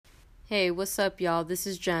Hey, what's up, y'all? This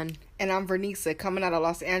is Jen. And I'm Vernisa, coming out of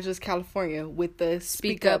Los Angeles, California, with the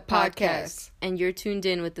Speak Up Podcast. And you're tuned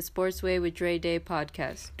in with the Sportsway with Dre Day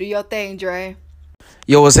podcast. Do your thing, Dre.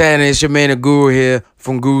 Yo, what's happening? It's your man, the Guru here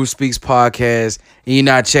from Guru Speaks Podcast. And you're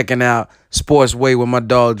not checking out Sportsway with my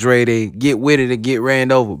dog, Dre Day. Get with it and get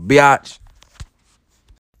ran over. Biatch.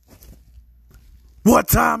 What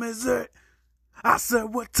time is it? I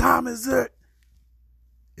said, what time is it?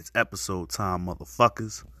 It's episode time,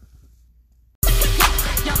 motherfuckers.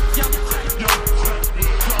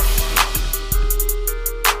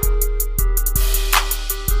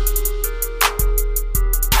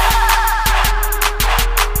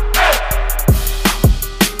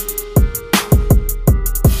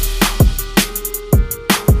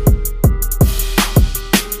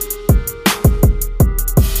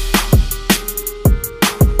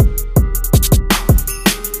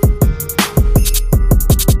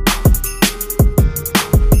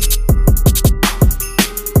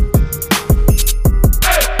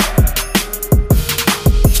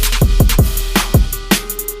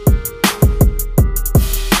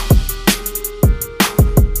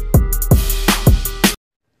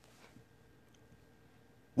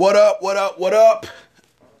 What up,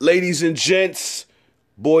 ladies and gents,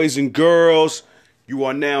 boys and girls? You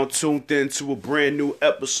are now tuned in to a brand new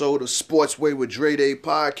episode of Sportsway with Dre Day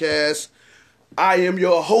podcast. I am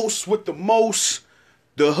your host with the most,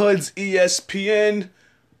 the Hood's ESPN,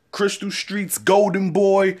 Crystal Street's Golden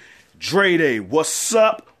Boy, Dre Day. What's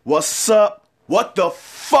up? What's up? What the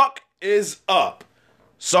fuck is up?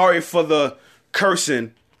 Sorry for the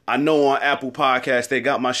cursing. I know on Apple Podcasts they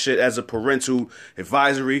got my shit as a parental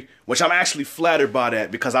advisory, which I'm actually flattered by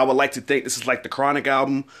that because I would like to think this is like the Chronic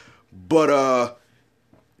album. But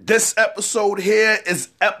this episode here is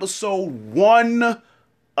episode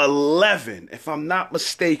 111. If I'm not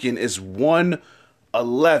mistaken, it's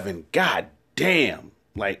 111. God damn.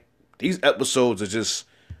 Like, these episodes are just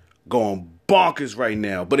going bonkers right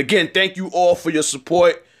now. But again, thank you all for your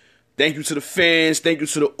support. Thank you to the fans. Thank you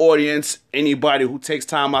to the audience. Anybody who takes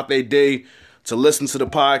time out their day to listen to the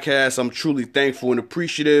podcast. I'm truly thankful and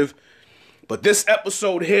appreciative. But this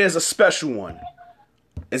episode here is a special one.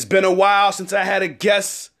 It's been a while since I had a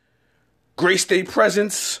guest, Great State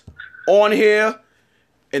Presence, on here.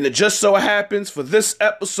 And it just so happens for this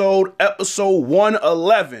episode, episode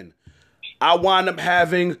 111, I wind up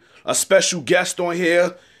having a special guest on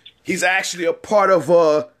here. He's actually a part of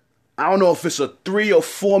I don't know if it's a 3 or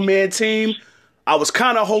 4 man team. I was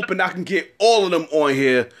kind of hoping I can get all of them on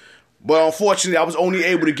here, but unfortunately I was only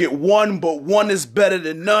able to get one, but one is better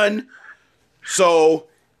than none. So,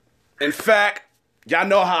 in fact, y'all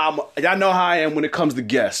know how I am when it comes to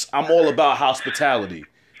guests. I'm all about hospitality.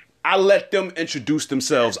 I let them introduce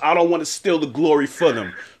themselves. I don't want to steal the glory for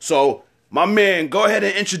them. So, my man, go ahead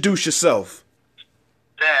and introduce yourself.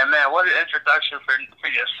 Damn, man, what an introduction for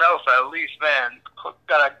yourself, at least, man.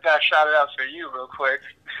 Gotta shout it out for you real quick.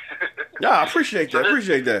 Yeah, I appreciate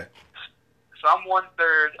that. So I'm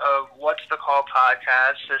 1/3 of What's the Call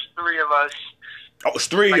podcast. There's 3 of us. Oh, it's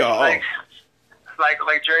 3 of y'all. Like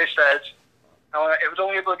Dre said, it was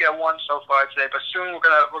only able to get 1 so far today, but soon we're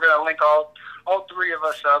gonna link all 3 of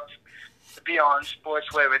us up to be on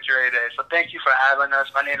Sportsway with Dre Day. So thank you for having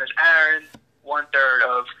us. My name is Aaron, 1/3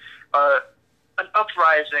 of an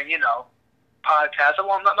uprising, podcast. I'm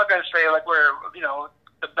not going to say like we're,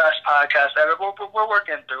 the best podcast ever. We're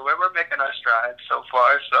working through it. We're making our strides so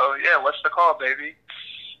far. So yeah, what's the call, baby?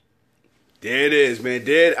 There it is, man.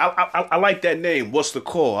 I like that name. What's the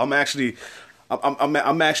call? I'm actually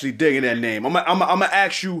digging that name. I'm gonna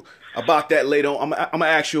ask you about that later on. I'm gonna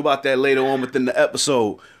ask you about that later on within the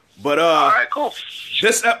episode. But all right, cool.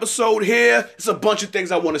 This episode here, it's a bunch of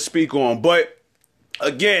things I want to speak on. But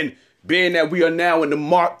again, being that we are now in the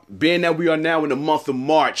month of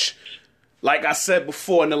March, like I said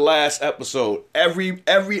before in the last episode, every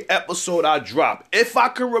episode I drop, if I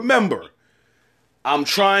can remember, I'm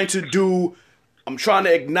trying to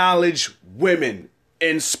acknowledge women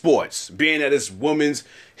in sports, being that it's Women's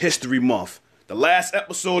History Month. The last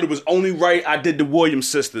episode, it was only right I did the Williams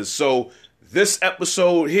sisters. So this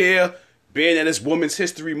episode here, being that it's Women's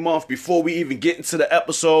History Month, before we even get into the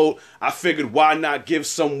episode, I figured why not give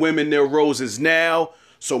some women their roses now.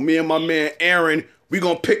 So me and my man Aaron, we're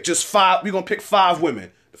going to pick 5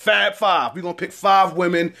 women. The Fab 5. We're going to pick 5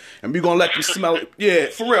 women and we're going to let them smell it. Yeah,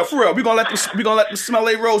 for real. We're going to let them smell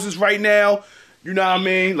their roses right now. You know what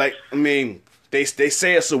I mean? They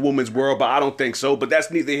say it's a woman's world, but I don't think so. But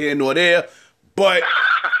that's neither here nor there. But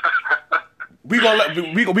we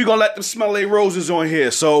gonna let them smell their roses on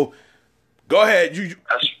here. So go ahead.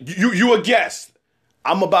 You a guest.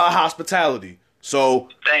 I'm about hospitality. So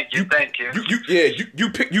Thank you. You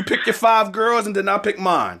pick your 5 girls, and then I'll pick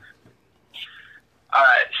mine. All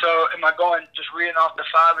right. So am I going just reading off the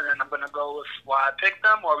 5, and then I'm going to go with why I picked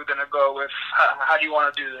them, or are we going to go with how do you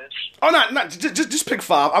want to do this? Oh, not just pick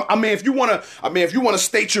 5. I mean, if you wanna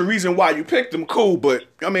state your reason why you picked them, cool. But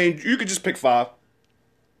I mean, you could just pick 5. All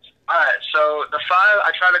right. So the 5,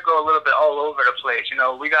 I try to go a little bit all over the place. You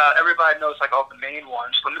know, everybody knows like all the main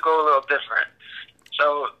ones. Let me go a little different.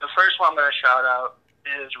 So the first one I'm going to shout out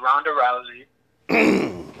is Ronda Rousey.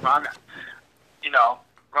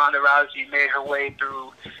 Ronda Rousey made her way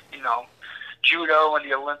through, judo in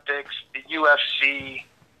the Olympics, the UFC,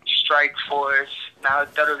 Strike Force, now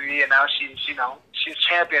WWE, and now she's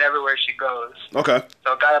champion everywhere she goes. Okay.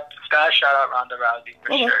 So gotta shout out Ronda Rousey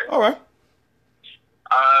for sure. All right.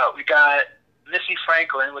 We got Missy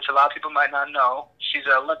Franklin, which a lot of people might not know. She's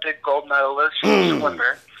an Olympic gold medalist,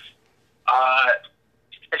 swimmer.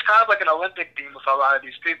 It's kind of like an Olympic theme with a lot of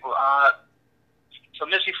these people. So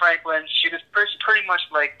Missy Franklin, she was pretty much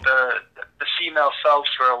like the female Phelps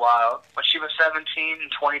for a while. When she was 17 in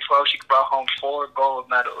 2012, she brought home 4 gold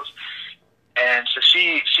medals. And so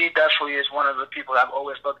she definitely is one of the people that I've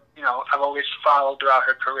always looked, I've always followed throughout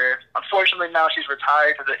her career. Unfortunately, now she's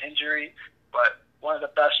retired because of injury, but one of the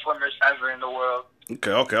best swimmers ever in the world.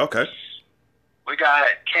 Okay. We got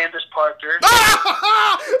Candace Parker.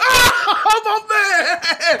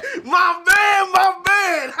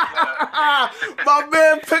 My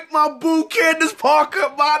man picked my boo Candace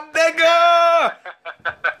Parker, my nigga.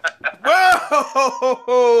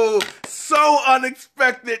 Whoa, so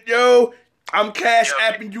unexpected, yo. I'm cash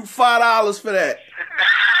apping you $5 for that.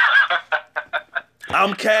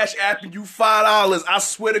 I'm cash apping you $5. I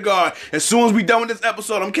swear to God. As soon as we done with this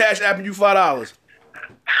episode, I'm cash apping you $5.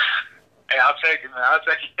 Hey, I'll take it, man. I'll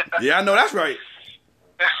take it. Yeah, I know that's right.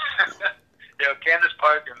 Yo, Candace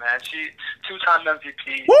Parker, man. She 2-time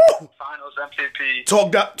MVP. Woo! Finals MVP.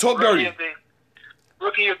 Talk dirty.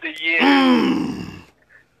 Rookie of the year.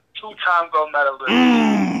 2-time gold medalist.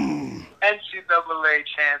 NCAA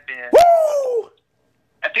champion. Woo!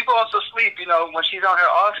 And people also sleep, when she's on her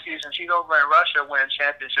off season, she's over in Russia winning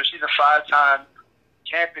championships. She's a 5-time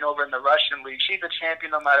champion over in the Russian league. She's a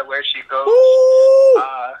champion no matter where she goes.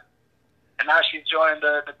 And now she's joined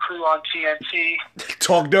the crew on TNT.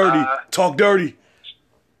 Talk dirty.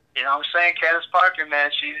 You know what I'm saying? Candace Parker, man,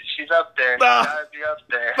 she's up there. She's gotta be up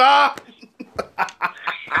there.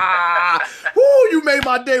 Woo, you made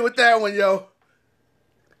my day with that one, yo.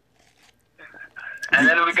 And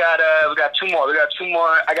then we got 2 more.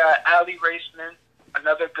 I got Allie Raceman,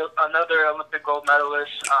 another Olympic gold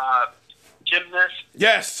medalist, gymnast.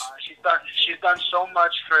 Yes. She's done so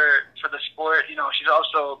much for the sport. She's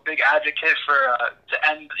also a big advocate for to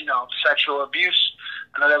end sexual abuse.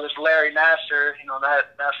 I know there was Larry Nassar.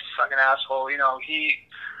 That fucking asshole. He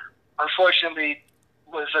unfortunately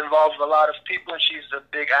was involved with a lot of people, and she's a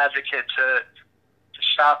big advocate to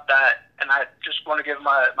stop that. And I just want to give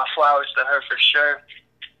my flowers to her for sure.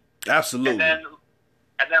 Absolutely. And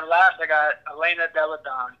then last I got Elena Delle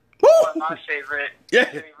Donne, one of my favorite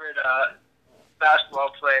basketball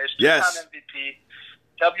players. 2-time MVP,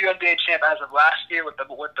 WNBA champ as of last year with the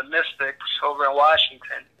Mystics over in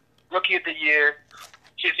Washington. Rookie of the year.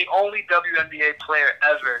 She's the only WNBA player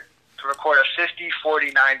ever to record a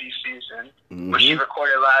 50-40-90 season, which she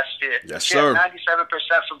recorded last year. Yes, she sir. had 97%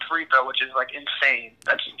 from free throw, which is like insane.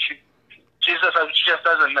 She just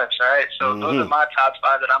doesn't miss. All right, so those are my top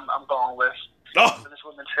 5 that I'm going with. For this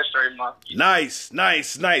Women's History Month. Nice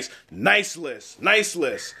list.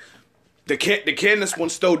 The Candace one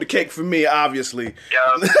stole the cake for me, obviously.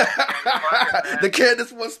 Yo, the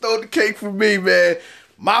Candace one stole the cake for me, man.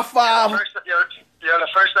 My 5. The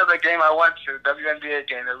first ever game I went to, WNBA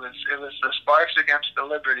game, it was the Sparks against the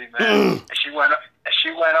Liberty, man. And she went off.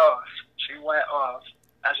 She went off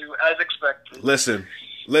as expected.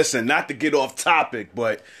 Listen, not to get off topic,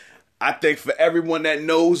 but I think for everyone that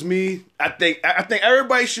knows me, I think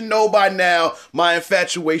everybody should know by now my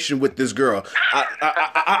infatuation with this girl.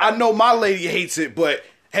 I know my lady hates it, but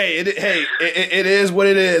hey, it is what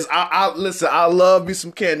it is. Listen, I love me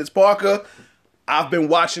some Candace Parker. I've been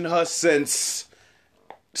watching her since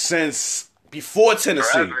before Tennessee.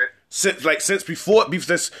 Forever. Since before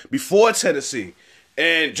Tennessee.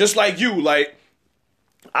 And just like you,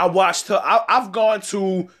 I watched her. I've gone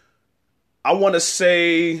to, I want to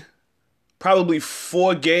say, probably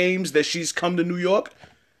 4 games that she's come to New York.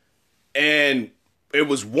 And it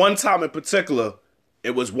was one time in particular.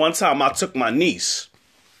 It was one time I took my niece.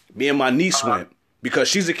 Me and my niece went because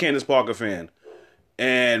she's a Candace Parker fan.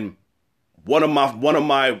 And one of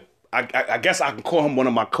my I guess I can call him one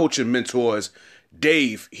of my coaching mentors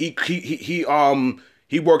Dave. He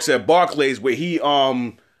works at Barclays where he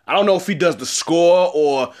I don't know if he does the score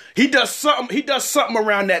or he does something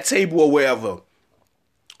around that table or wherever.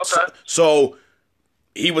 Okay. So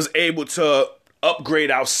he was able to upgrade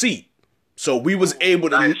our seat. So we was able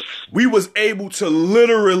to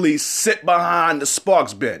literally sit behind the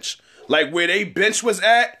Sparks bench. Like where they bench was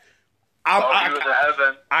at. He was in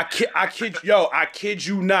heaven. I kid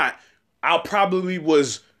you not. I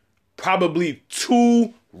was probably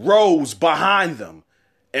 2 rows behind them.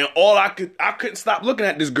 And I couldn't stop looking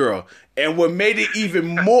at this girl. And what made it even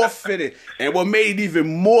more fitting,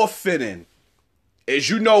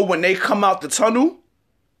 is when they come out the tunnel,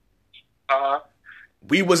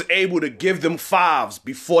 we was able to give them 5s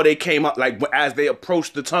before they came out, like as they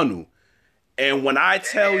approached the tunnel. And when I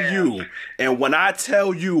tell you,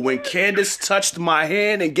 when Candace touched my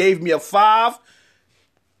hand and gave me a 5,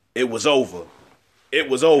 it was over. It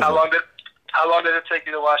was over. How long did it take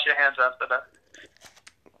you to wash your hands after that?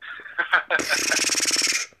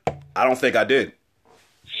 I don't think I did.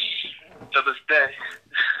 To this day.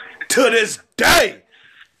 To this day.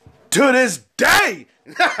 To this day.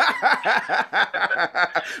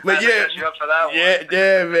 But yeah, you up for that one.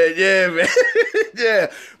 yeah, man.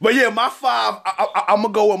 Yeah. But yeah, my 5, I'm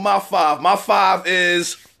gonna go with my 5. My 5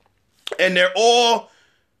 is, and they're all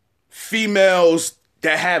females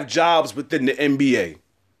that have jobs within the NBA.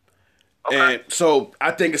 Okay. And so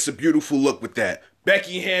I think it's a beautiful look with that.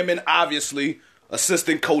 Becky Hammon, obviously,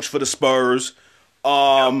 assistant coach for the Spurs.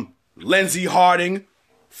 Lindsey Harding,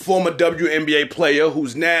 former WNBA player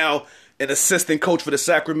who's now an assistant coach for the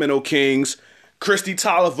Sacramento Kings. Christy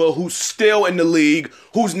Tolliver, who's still in the league,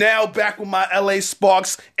 who's now back with my LA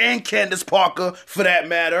Sparks and Candace Parker, for that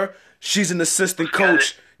matter. She's an assistant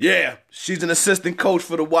coach. Yeah, she's an assistant coach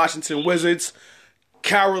for the Washington Wizards.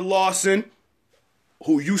 Kara Lawson,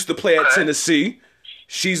 who used to play at Tennessee.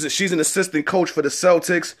 She's an assistant coach for the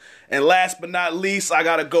Celtics. And last but not least, I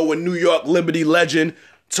got to go with New York Liberty legend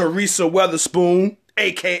Teresa Weatherspoon,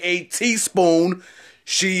 a.k.a. Teaspoon.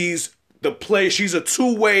 She's a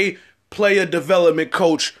 2-way player development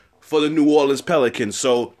coach for the New Orleans Pelicans.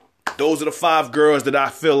 So those are the 5 girls that I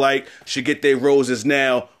feel like should get their roses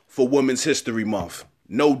now for Women's History Month.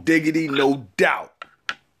 No diggity, no doubt.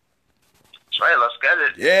 That's right, let's get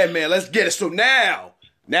it. Yeah, man, let's get it. So now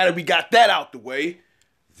that we got that out the way,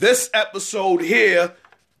 this episode here,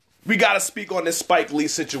 we got to speak on this Spike Lee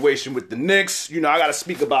situation with the Knicks. I got to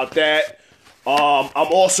speak about that. I'm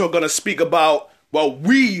also going to speak about,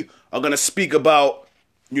 we are going to speak about,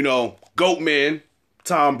 GOAT man,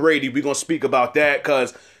 Tom Brady. We're going to speak about that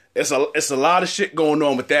because it's a lot of shit going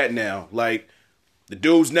on with that now. Like, the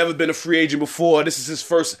dude's never been a free agent before. This is his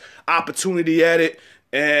first opportunity at it.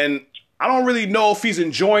 And I don't really know if he's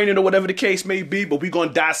enjoying it or whatever the case may be, but we're going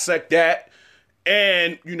to dissect that.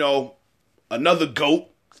 And, another GOAT,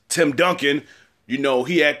 Tim Duncan,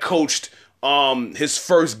 he had coached his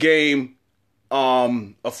first game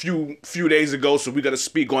a few days ago, so we got to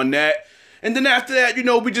speak on that. And then after that,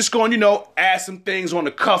 we just going to, add some things on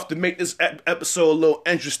the cuff to make this episode a little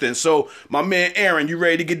interesting. So, my man Aaron, you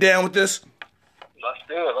ready to get down with this? Let's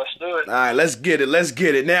do it. All right, let's get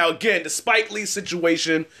it. Now, again, the Spike Lee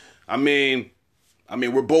situation, I mean,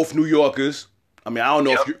 we're both New Yorkers. I don't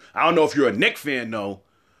know if you're a Knicks fan, though.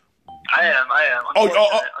 I am.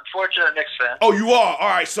 Unfortunate Knicks fan. Oh, you are? All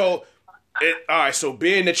right, so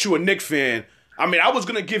being that you're a Knicks fan, I was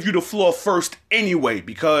going to give you the floor first anyway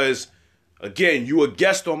because, again, you a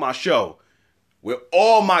guest on my show. With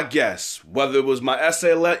all my guests, whether it was my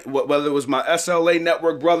SLA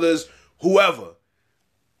Network brothers, whoever,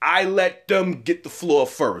 I let them get the floor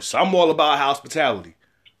first. I'm all about hospitality.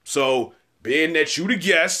 So, being that you the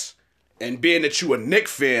guest and being that you a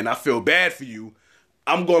Knicks fan, I feel bad for you.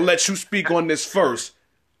 I'm going to let you speak on this first.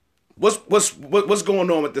 What's going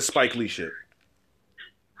on with the Spike Lee shit?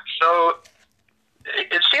 So,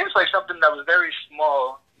 it seems like something that was very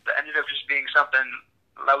small that ended up just being something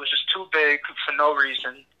that was just too big for no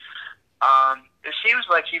reason. It seems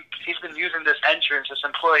like he's been using this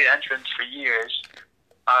employee entrance for years.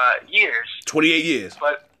 28 years.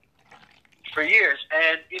 But for years.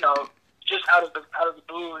 And, just out of the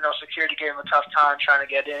blue, security gave him a tough time trying to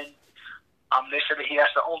get in. They said that he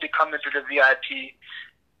has to only come in through the VIP.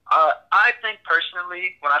 I think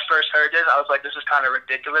personally, when I first heard this, I was like, this is kind of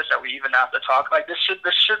ridiculous that we even have to talk. Like, this should,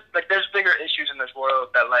 there's bigger issues in this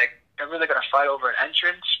world that, like, they're really going to fight over an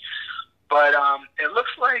entrance. But, it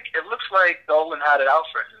looks like Dolan had it out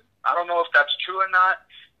for him. I don't know if that's true or not.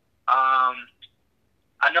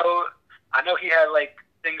 I know he had, like,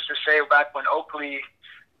 things to say back when Oakley,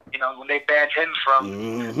 when they banned him from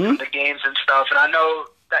the games and stuff. And I know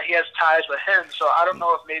that he has ties with him. So I don't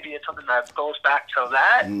know if maybe it's something that goes back to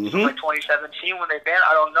that, like 2017 when they banned.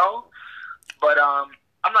 I don't know, but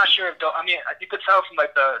I'm not sure if you could tell from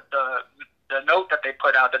like the note that they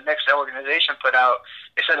put out, the Knicks organization put out.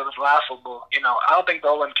 They said it was laughable. You know, I don't think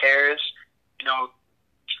Dolan cares. You know,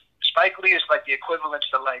 Spike Lee is like the equivalent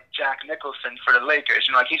to like Jack Nicholson for the Lakers.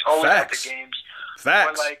 You know, like he's always at the games.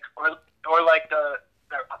 Facts. Or like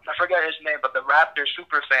I forget his name, but the Raptors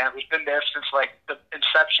super fan who's been there since like the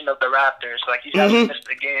inception of the Raptors. Like he hasn't missed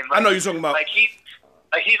a game. Like, I know you're talking about. Like he's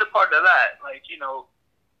a part of that. Like, you know,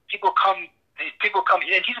 people come,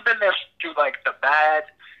 and he's been there through like the bad,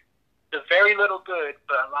 the very little good,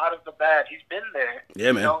 but a lot of the bad. He's been there.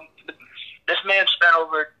 Yeah, man. You know, this man spent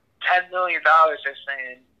over $10 million, they're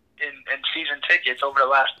saying, in season tickets over the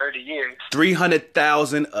last 30 years.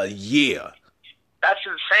 $300,000 a year. That's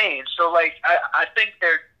insane. So, like, I think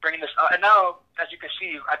they're bringing this up. And now, as you can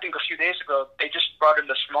see, I think a few days ago, they just brought in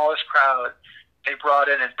the smallest crowd they brought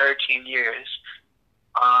in 13 years.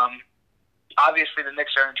 Obviously, the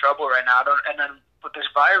Knicks are in trouble right now. And then with this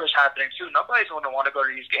virus happening, too, nobody's going to want to go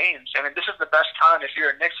to these games. I mean, this is the best time if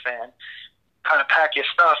you're a Knicks fan. Kind of pack your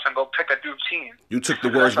stuff and go pick a new team. You took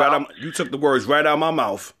the words right out of my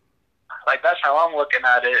mouth. Like, that's how I'm looking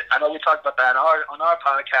at it. I know we talked about that on our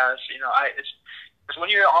podcast. You know, it's when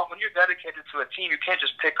you're dedicated to a team, you can't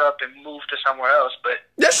just pick up and move to somewhere else. But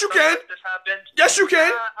yes, you can. If this happens, yes, you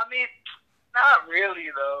can. I mean, not really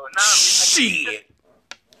though. Shit.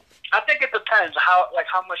 I think it depends how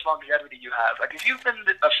much longevity you have. Like, if you've been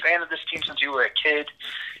a fan of this team since you were a kid,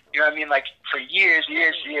 you know what I mean? Like, for years.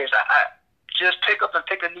 I just pick up and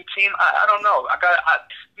pick a new team. I don't know.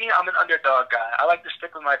 I'm an underdog guy. I like to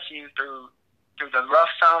stick with my team through the rough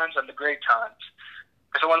times and the great times.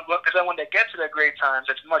 Because then when they get to the great times,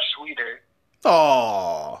 it's much sweeter.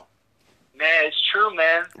 Oh. Man, it's true,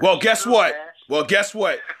 man. Well, guess what?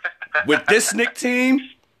 With this Knicks team,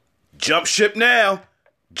 jump ship now.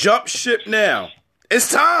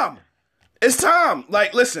 It's time.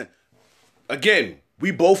 Like, listen. Again,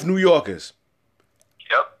 we both New Yorkers.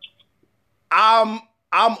 Yep. I'm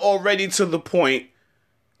already to the point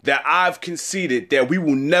that I've conceded that we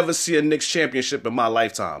will never see a Knicks championship in my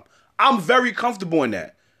lifetime. I'm very comfortable in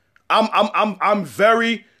that. I'm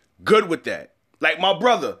very good with that. Like, my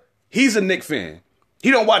brother, he's a Knicks fan. He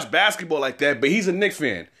don't watch basketball like that, but he's a Knicks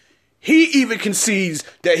fan. He even concedes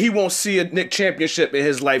that he won't see a Knicks championship in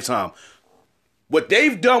his lifetime. What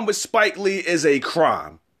they've done with Spike Lee is a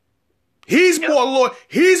crime. He's more loyal.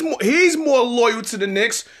 He's more loyal to the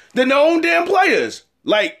Knicks than their own damn players.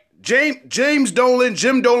 Like James Dolan,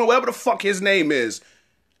 Jim Dolan, whatever the fuck his name is.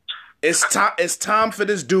 It's time for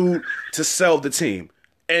this dude to sell the team.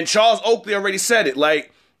 And Charles Oakley already said it.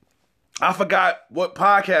 Like, I forgot what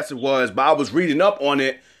podcast it was, but I was reading up on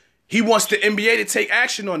it. He wants the NBA to take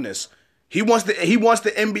action on this. He wants the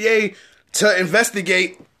NBA to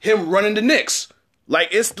investigate him running the Knicks.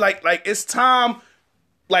 It's time.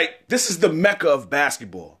 Like, this is the mecca of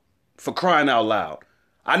basketball, for crying out loud.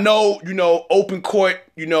 I know, Open Court,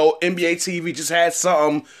 NBA TV just had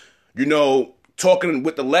something, talking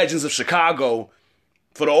with the legends of Chicago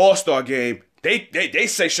for the All-Star game. They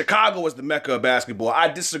say Chicago is the mecca of basketball. I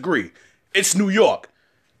disagree. It's New York.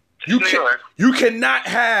 You cannot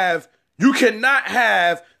have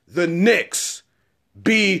the Knicks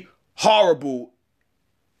be horrible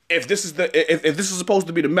if this is supposed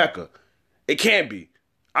to be the mecca. It can't be.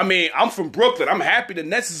 I mean, I'm from Brooklyn. I'm happy the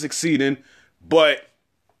Nets is succeeding, but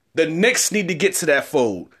the Knicks need to get to that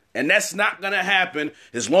fold. And that's not going to happen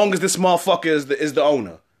as long as this motherfucker is the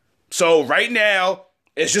owner. So right now,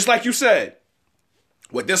 it's just like you said,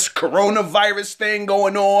 with this coronavirus thing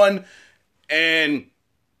going on, and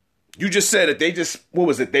you just said that they just,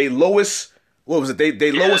 they lowest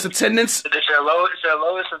attendance? It's their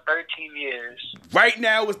lowest in 13 years. Right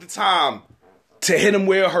now is the time to hit them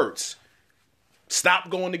where it hurts. Stop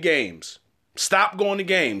going to games.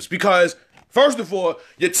 Because, first of all,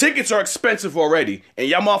 your tickets are expensive already, and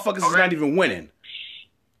y'all motherfuckers is not even winning.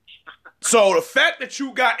 So the fact that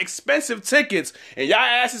you got expensive tickets and y'all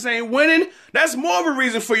asses ain't winning, that's more of a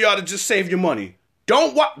reason for y'all to just save your money.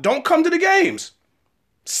 Don't come to the games.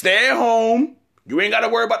 Stay at home. You ain't got to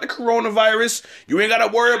worry about the coronavirus. You ain't got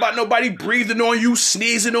to worry about nobody breathing on you,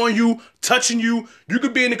 sneezing on you, touching you. You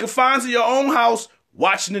could be in the confines of your own house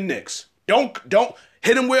watching the Knicks. Don't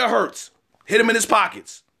hit him where it hurts. Hit him in his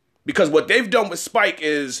pockets. Because what they've done with Spike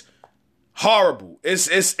is horrible. It's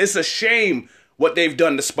a shame what they've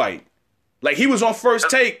done to Spike. Like, he was on First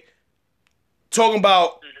Take talking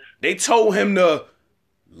about they told him to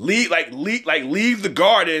leave the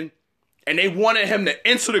garden, and they wanted him to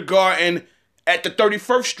enter the garden at the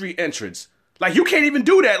 31st Street entrance. Like, you can't even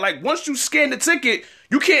do that. Like, once you scan the ticket,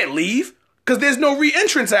 you can't leave because there's no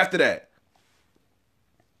re-entrance after that.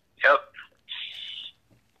 Yep.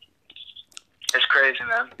 It's crazy,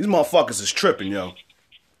 man. These motherfuckers is tripping, yo.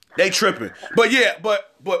 They tripping. But yeah,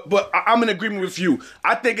 but I'm in agreement with you.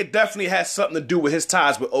 I think it definitely has something to do with his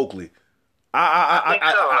ties with Oakley.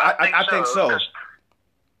 I think so.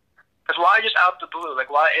 Because why just out the blue?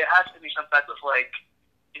 Like, why? It has to be some type of, like,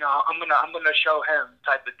 you know, I'm gonna show him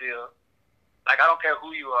type of deal. Like, I don't care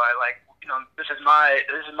who you are. Like, you know, this is my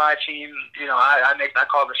team. You know, I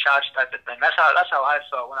call the shots type of thing. That's how I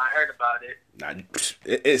felt when I heard about it. Nah,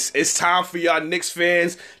 it's time for y'all Knicks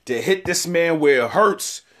fans to hit this man where it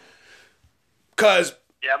hurts. Cause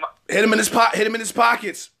hit him in his pockets. Hit him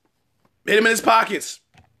in his pockets.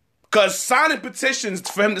 Cause signing petitions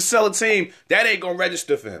for him to sell a team, that ain't gonna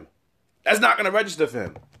register for him. That's not gonna register for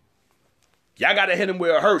him. Y'all gotta hit him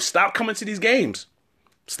where it hurts. Stop coming to these games.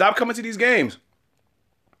 Stop coming to these games.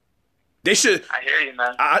 They should. I hear you,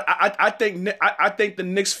 man. I think the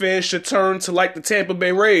Knicks fans should turn to like the Tampa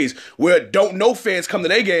Bay Rays, where don't know fans come to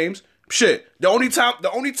their games. Shit. The only time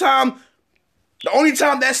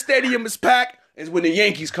that stadium is packed is when the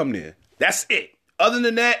Yankees come there. That's it. Other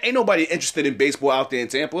than that, ain't nobody interested in baseball out there in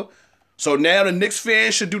Tampa. So now the Knicks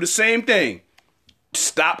fans should do the same thing.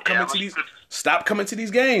 Stop coming to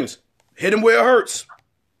these games. Hit them where it hurts.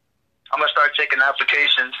 I'm gonna start taking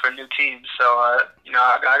applications for new teams. So you know,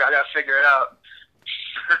 I gotta figure it out.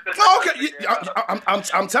 Okay,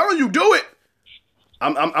 I'm telling you, do it.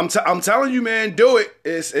 I'm telling you, man, do it.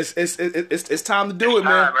 It's time to do it,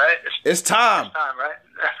 man. Right? It's time. It's time, right?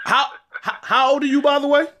 How old are you, by the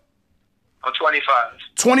way? I'm 25.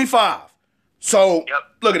 25. So Yep.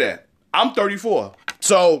 Look at that. I'm 34.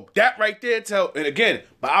 So that right there and again,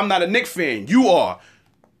 but I'm not a Knicks fan. You are.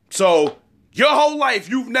 So your whole life,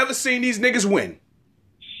 you've never seen these niggas win.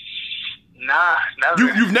 Nah,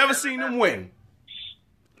 never. You've never seen them win.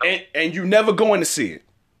 And you never going to see it.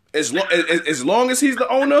 As long as he's the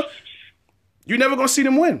owner, you're never going to see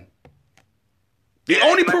them win. The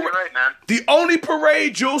only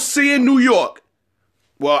parade you'll see in New York,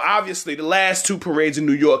 well, obviously the last two parades in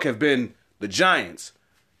New York have been the Giants.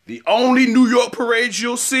 The only New York parade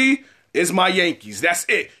you'll see is my Yankees. That's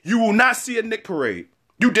it. You will not see a Knick parade.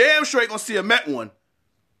 You damn sure ain't going to see a Met one.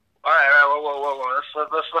 All right, whoa.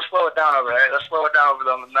 Let's slow it down over there. Let's slow it down over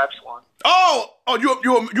on the Mets one. Oh,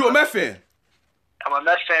 you a Met fan? I'm a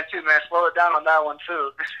Mets fan too, man. Slow it down on that one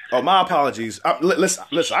too. Oh, my apologies. Listen,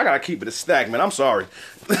 I gotta keep it a stack, man. I'm sorry.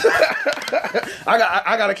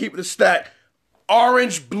 I gotta keep it a stack.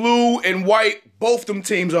 Orange, blue, and white. Both them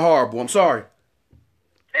teams are horrible. I'm sorry.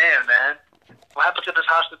 Damn, man. What happened to this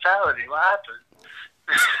hospitality? What happened?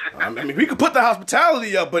 I mean, we could put the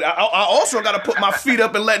hospitality up, but I also got to put my feet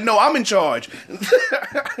up and let know I'm in charge. Nah,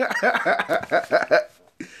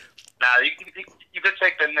 you could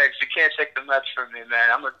take the Knicks. You can't take the Mets from me, man.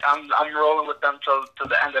 I'm rolling with them till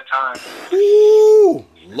the end of time. Ooh,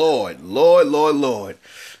 Lord. Man,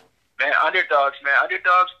 underdogs, man.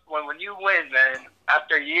 Underdogs. When you win, man,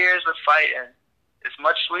 after years of fighting, it's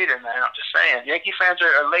much sweeter, man. I'm just saying. Yankee fans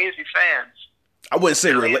are lazy fans. I wouldn't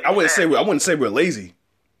say we're lazy.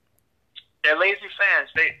 They're lazy fans.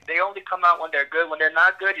 They only come out when they're good. When they're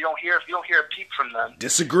not good, you don't hear a peep from them.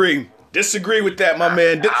 Disagree with that, my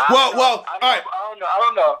man. All right. I don't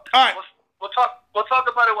know. All right. We'll talk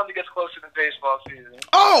about it when it gets closer to baseball season.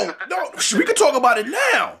 Oh no, we can talk about it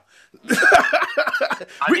now. I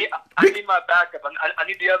need my backup. I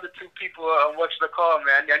need the other two people on what's the call,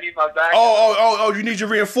 man. I need my backup. Oh, you need your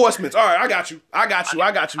reinforcements. All right, I got you.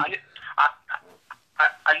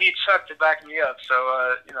 I need Chuck to back me up,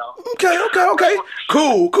 so, you know. Okay.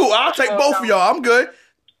 Cool. I'll take both of y'all. I'm good.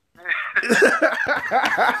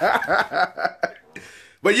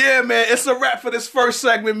 But yeah, man, it's a wrap for this first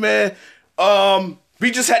segment, man. We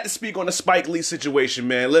just had to speak on the Spike Lee situation,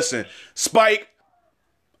 man. Listen, Spike,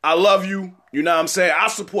 I love you. You know what I'm saying? I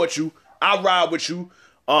support you. I ride with you.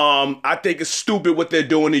 I think it's stupid what they're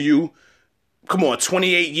doing to you. Come on,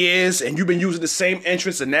 28 years, and you've been using the same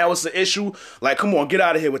entrance, and now it's an issue? Like, come on, get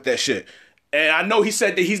out of here with that shit. And I know he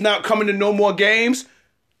said that he's not coming to no more games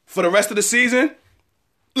for the rest of the season.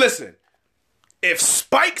 Listen, if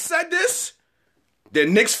Spike said this,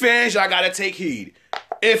 then Knicks fans, y'all gotta take heed.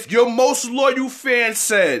 If your most loyal fan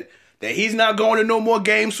said that he's not going to no more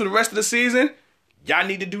games for the rest of the season, y'all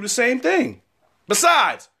need to do the same thing.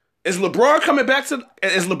 Besides, is LeBron coming back to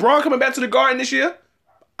the Garden this year?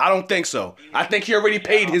 I don't think so. I think he already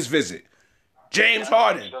paid his visit. James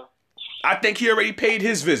Harden, I think he already paid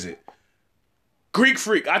his visit. Greek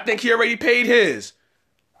Freak, I think he already paid his.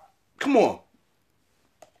 Come on.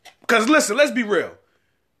 Because listen, let's be real.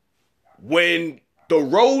 when the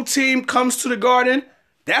road team comes to the Garden,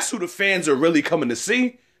 that's who the fans are really coming to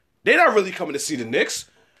see. They're not really coming to see the Knicks.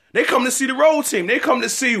 They come to see the road team. They come to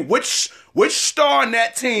see which star in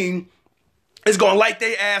that team is going to light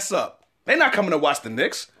their ass up. They're not coming to watch the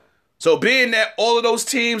Knicks. So being that all of those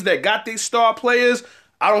teams that got these star players,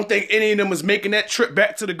 I don't think any of them is making that trip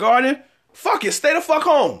back to the Garden. Fuck it. Stay the fuck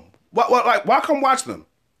home. Why come watch them?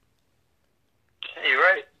 You're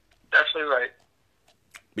right. Definitely right.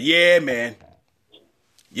 But yeah, man.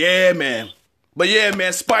 But yeah,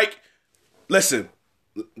 man, Spike, listen,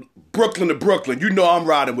 Brooklyn to Brooklyn, you know I'm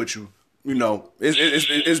riding with you. You know,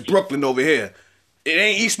 it's Brooklyn over here. It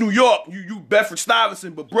ain't East New York, you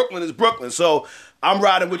Bedford-Stuyvesant, but Brooklyn is Brooklyn. So I'm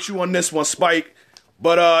riding with you on this one, Spike.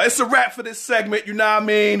 But it's a wrap for this segment, you know what I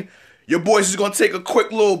mean? Your boys is going to take a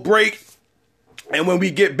quick little break. And when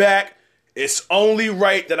we get back, it's only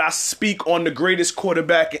right that I speak on the greatest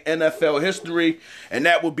quarterback in NFL history, and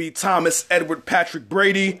that will be Thomas Edward Patrick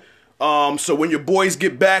Brady. So when your boys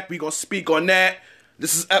get back, we going to speak on that.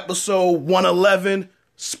 This is episode 111,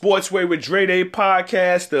 Sportsway with Dre Day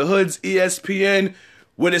podcast, the Hood's ESPN,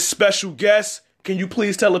 with a special guest. Can you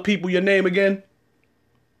please tell the people your name again?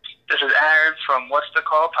 This is Aaron from What's the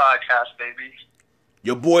Call podcast, baby.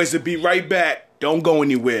 Your boys will be right back. Don't go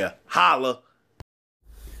anywhere. Holla.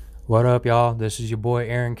 What up, y'all? This is your boy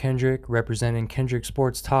Aaron Kendrick, representing Kendrick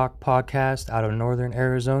Sports Talk podcast out of Northern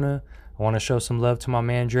Arizona. I want to show some love to my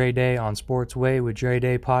man Dre Day on Sportsway with Dre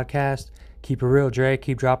Day podcast. Keep it real, Dre.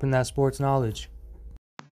 Keep dropping that sports knowledge.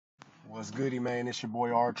 What's goody, man? It's your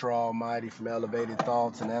boy Archer Almighty from Elevated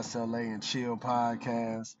Thoughts and SLA and Chill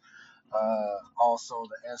podcast. Also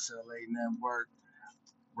the SLA Network,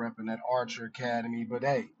 repping at Archer Academy. But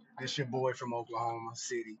hey, this your boy from Oklahoma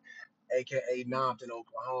City, a.k.a. Nompton,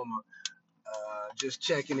 Oklahoma. Just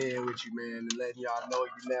checking in with you, man, and letting y'all know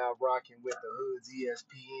you're now rocking with the Hood's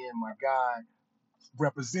ESPN, my guy.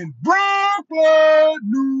 Represent Brooklyn,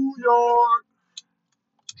 New York.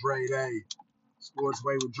 Dre Day.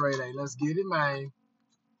 Sportsway with Dre Day. Let's get it, man.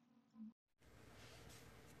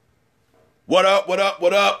 What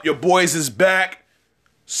up? Your boys is back.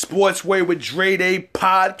 Sportsway with Dre Day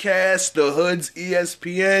podcast, the Hood's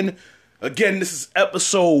ESPN. Again, this is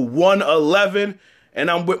episode 111, and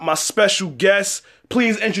I'm with my special guest.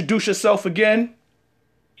 Please introduce yourself again.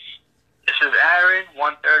 This is Aaron,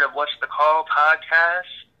 1/3 of What's the Call podcast.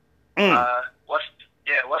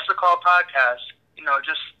 What's the Call podcast? You know,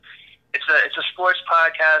 just it's a sports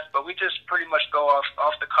podcast, but we just pretty much go off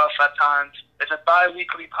the cuff at times. It's a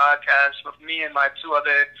bi-weekly podcast with me and my two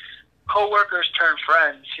other co-workers turned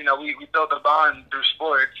friends. You know, we built a bond through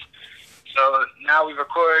sports. So now we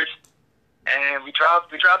record and we drop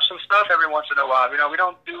some stuff every once in a while. You know, we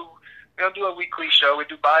don't do a weekly show. We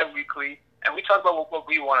do bi-weekly, and we talk about what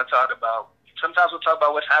we want to talk about. Sometimes we'll talk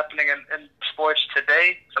about what's happening in sports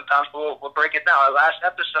today. Sometimes we'll break it down. Our last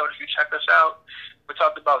episode, if you check us out, we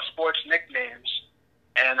talked about sports nicknames.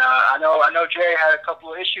 And I know Jerry had a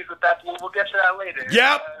couple of issues with that, but we'll get to that later.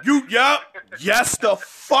 Yep. Yes, the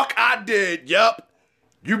fuck I did. Yep.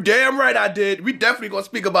 You damn right I did. We definitely gonna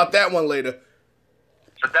speak about that one later.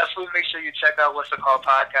 So definitely make sure you check out What's the Call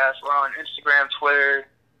podcast. We're on Instagram, Twitter.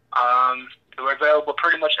 We're available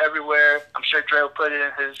pretty much everywhere. I'm sure Dre will put it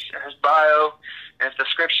in his bio and his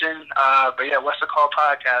description. But yeah, What's the Call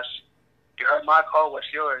podcast. You heard my call.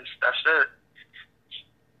 What's yours? That's it.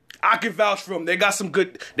 I can vouch for him. They got some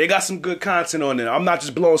good content on there. I'm not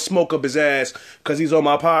just blowing smoke up his ass because he's on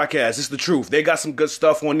my podcast. It's the truth. They got some good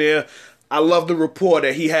stuff on there. I love the rapport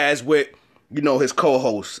that he has with, you know, his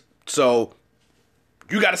co-host. So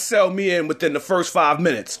you got to sell me in within the first 5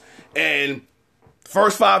 minutes. And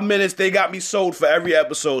first 5 minutes, they got me sold for every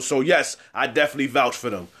episode. So yes, I definitely vouch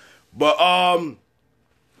for them. But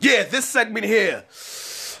yeah, this segment here,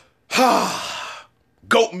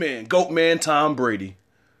 Goat Man, Tom Brady.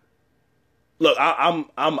 Look,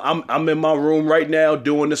 I'm in my room right now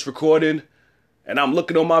doing this recording, and I'm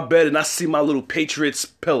looking on my bed and I see my little Patriots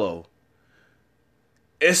pillow.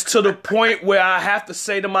 It's to the point where I have to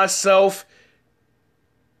say to myself,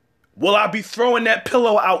 will I be throwing that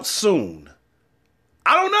pillow out soon?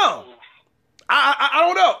 I don't know.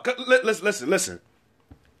 I don't know. Listen.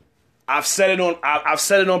 I've said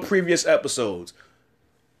it on previous episodes.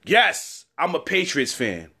 Yes, I'm a Patriots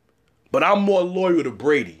fan, but I'm more loyal to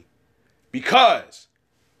Brady. Because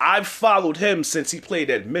I've followed him since he played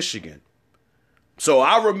at Michigan. So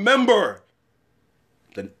I remember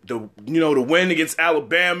the win against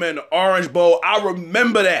Alabama and the Orange Bowl. I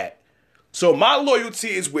remember that. So my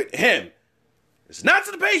loyalty is with him. It's not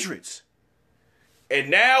to the Patriots. And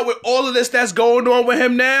now with all of this that's going on with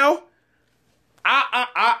him now,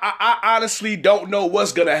 I honestly don't know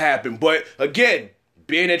what's gonna happen. But again,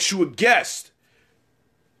 being that you a guest,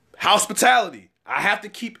 hospitality. I have to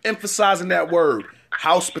keep emphasizing that word,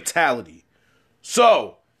 hospitality.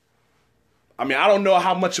 So, I mean, I don't know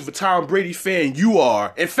how much of a Tom Brady fan you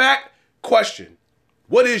are. In fact, question: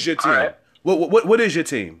 what is your team? Right. What is your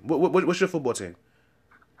team? What's your football team?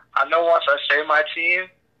 I know once I say my team,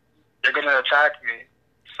 they're gonna attack me.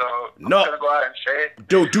 So I'm No. gonna go out and say it.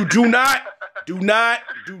 Do not.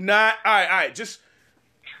 All right. Just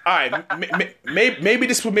all right. Maybe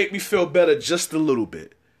this will make me feel better just a little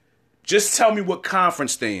bit. Just tell me what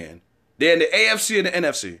conference they're in. They're in the AFC or the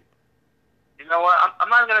NFC. You know what? I'm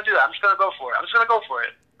not even gonna do that. I'm just gonna go for it.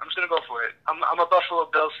 I'm a Buffalo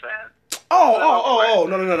Bills fan. Oh,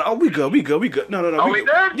 no. Oh, we good. No. Oh, we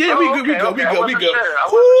good? Yeah, Oh, we good. okay, We okay. good. I We wasn't good. sure. I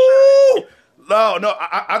Woo! No.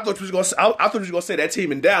 I thought you was gonna. I thought you was gonna say that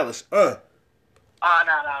team in Dallas. No. I'm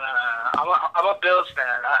a Bills fan.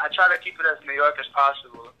 I try to keep it as New York as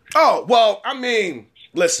possible. Oh well, I mean,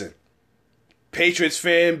 listen. Patriots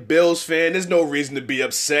fan, Bills fan, there's no reason to be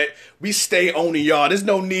upset. We stay owning y'all. There's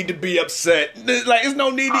no need to be upset. There's no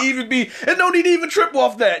need to even trip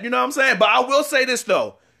off that. You know what I'm saying? But I will say this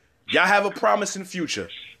though. Y'all have a promising future.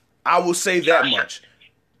 I will say that much.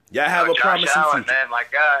 Y'all have a promising Allen, future. man, my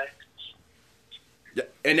guy.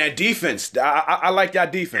 And that defense, I like y'all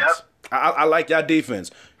defense. Yep. I like y'all defense.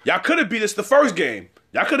 Y'all could have beat us the first game.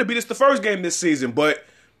 This season, but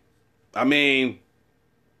I mean,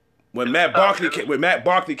 when Matt Barkley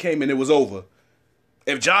came in, it was over.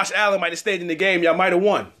 If Josh Allen might have stayed in the game, y'all might have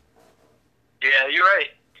won. Yeah, you're right.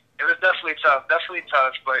 It was definitely tough,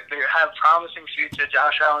 but they have promising future.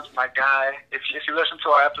 Josh Allen's my guy. If you listen to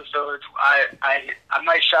our episodes, I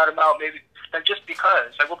might shout him out maybe just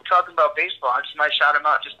because. Like we'll be talking about baseball, I just might shout him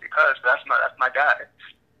out just because. That's my guy.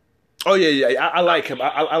 Oh yeah, I like him.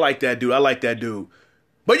 I like that dude.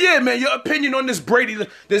 But yeah, man, your opinion on this Brady,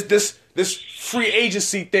 this free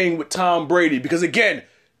agency thing with Tom Brady, because again,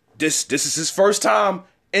 this is his first time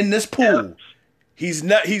in this pool. Yeah. He's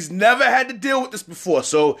never had to deal with this before,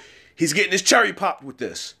 so he's getting his cherry popped with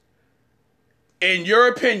this. In your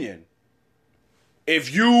opinion,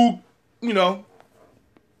 if you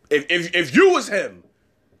was him,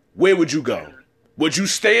 where would you go? Would you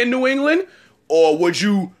stay in New England, or would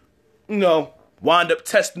you, wind up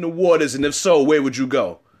testing the waters? And if so, where would you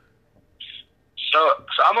go? So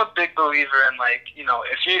I'm a big believer in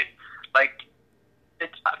if you I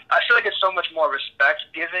feel like it's so much more respect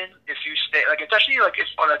given if you stay, especially if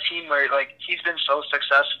on a team where he's been so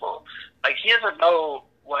successful, he doesn't know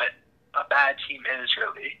what a bad team is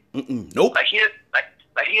really. Nope. He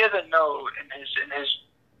doesn't know in his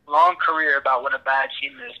long career about what a bad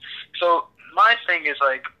team is. So my thing is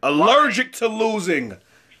allergic to losing.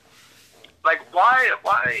 Why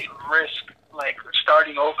risk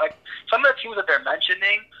starting over? Some of the teams that they're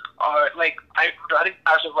mentioning are I think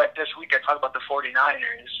as of this week I talked about the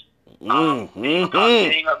 49ers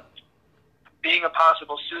being a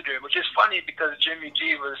possible suitor, which is funny because Jimmy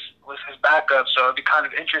G was his backup, so it'd be kind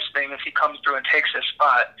of interesting if he comes through and takes his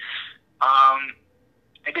spot.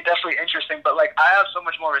 It'd be definitely interesting, but I have so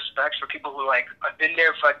much more respect for people who have been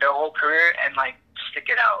there for their whole career and stick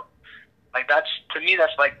it out.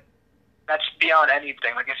 That's beyond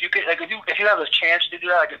anything. If you have a chance to do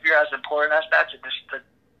that, if you're as important as that to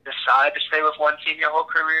decide to stay with one team your whole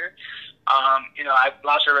career, I have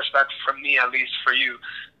lots of respect from me, at least for you.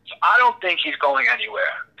 So I don't think he's going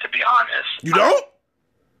anywhere, to be honest. You don't?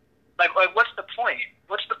 What's the point?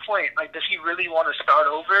 What's the point? Does he really want to start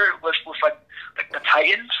over with the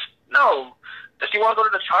Titans? No. Does he want to go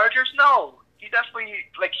to the Chargers? No. He definitely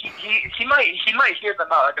he might hear them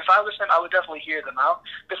out. If I was him, I would definitely hear them out.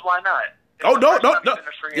 Because why not? Oh no!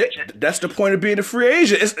 Yeah, that's the point of being a free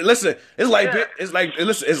agent. It's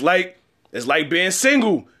like being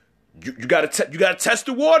single. You gotta test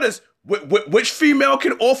the waters. Which female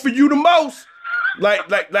can offer you the most?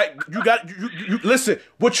 You listen.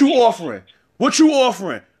 What you offering? All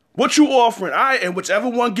right, and whichever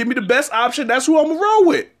one give me the best option, that's who I'm gonna roll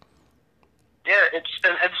with. Yeah, it's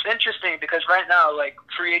interesting because right now,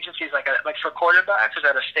 free agency is for quarterbacks is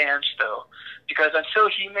at a standstill because until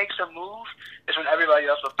he makes a move is when everybody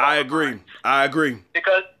else will. I agree.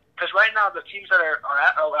 Because right now the teams that are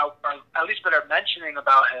at least that are mentioning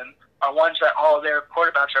about him are ones that all their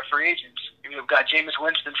quarterbacks are free agents. You've got Jameis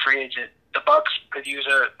Winston, free agent. The Bucs could use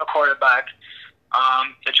a quarterback.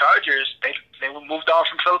 The Chargers they moved on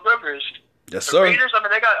from Philip Rivers. Yes, the sir. Raiders, the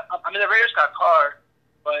Raiders got Carr.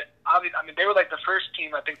 But they were the first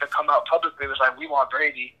team I think to come out publicly was we want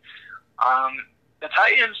Brady. the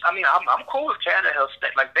Titans, I mean, I'm cool with Tannehill.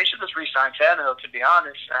 Like, they should just re-sign Tannehill, to be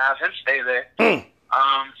honest, and have him stay there. I'm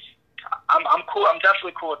cool. I'm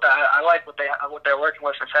definitely cool with that. I like what they're working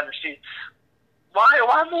with for Tennessee.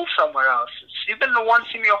 Why move somewhere else? You've been the one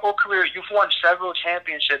team your whole career. You've won several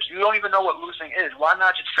championships. You don't even know what losing is. Why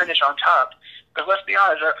not just finish on top? Because let's be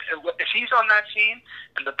honest, if he's on that team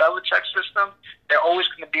in the Belichick system, they're always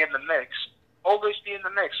going to be in the mix. Always be in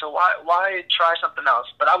the mix. So why try something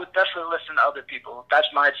else? But I would definitely listen to other people. That's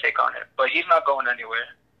my take on it. But he's not going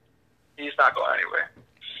anywhere. He's not going anywhere.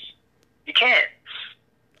 He can't.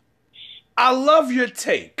 I love your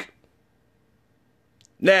take.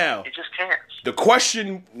 Now, He just can't. the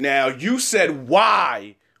question now, you said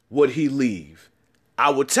why would he leave? I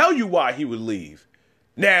will tell you why he would leave.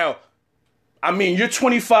 Now, I mean, you're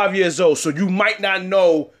 25 years old, so you might not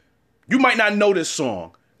know this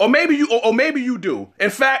song. Or maybe you do. In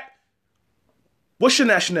fact, what's your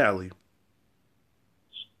nationality?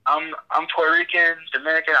 I'm Puerto Rican,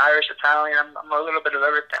 Dominican, Irish, Italian. I'm a little bit of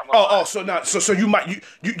everything. So you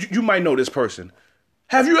might know this person.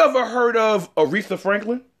 Have you ever heard of Aretha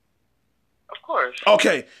Franklin? Of course.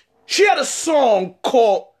 Okay. She had a song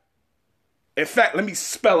called, in fact, let me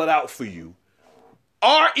spell it out for you.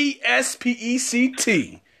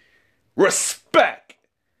 RESPECT. Respect.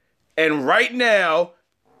 And right now,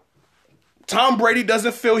 Tom Brady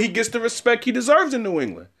doesn't feel he gets the respect he deserves in New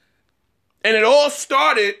England. And it all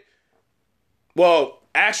started, well,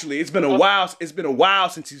 actually, it's been a while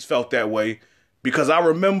since he's felt that way, because I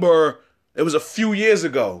remember it was a few years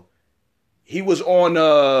ago. He was on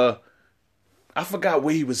I forgot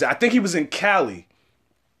where he was at. I think he was in Cali.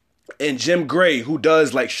 And Jim Gray, who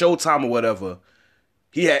does like Showtime or whatever,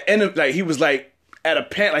 he had he was like at a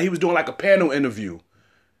panel, like he was doing like a panel interview.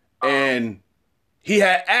 And he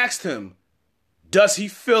had asked him, does he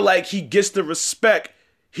feel like he gets the respect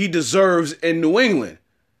he deserves in New England?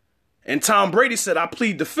 And Tom Brady said, I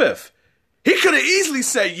plead the fifth. He could have easily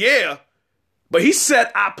said, yeah, but he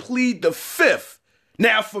said, I plead the fifth.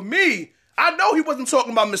 Now, for me, I know he wasn't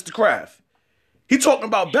talking about Mr. Kraft. He talking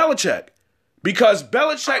about Belichick, because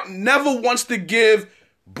Belichick never wants to give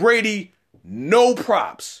Brady no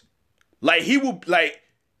props.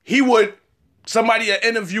 Somebody will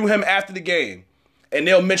interview him after the game and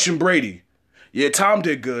they'll mention Brady. Yeah, Tom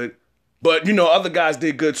did good, but other guys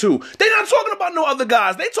did good too. They're not talking about no other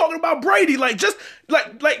guys. They talking about Brady.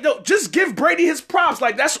 Just give Brady his props.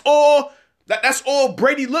 Like, that's all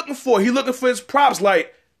Brady looking for. He looking for his props.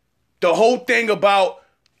 Like, the whole thing about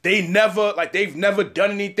they've never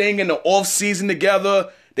done anything in the off season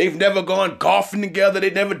together. They've never gone golfing together.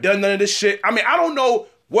 They've never done none of this shit. I mean, I don't know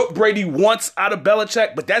what Brady wants out of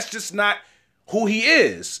Belichick, but that's just not who he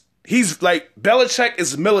is. He's like, Belichick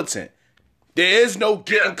is militant. There is no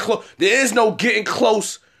getting close. There is no getting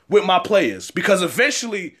close with my players, because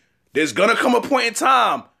eventually there's gonna come a point in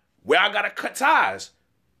time where I gotta cut ties,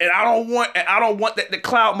 and I don't want that to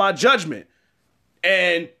cloud my judgment.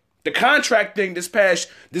 And the contract thing this past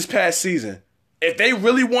season, if they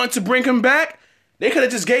really want to bring him back, they could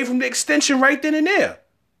have just gave him the extension right then and there.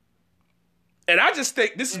 And I just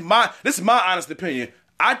think this is my honest opinion.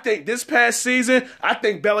 I think this past season, I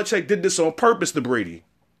think Belichick did this on purpose to Brady.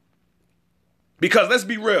 Because let's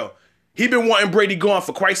be real, he been wanting Brady gone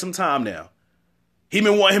for quite some time now. He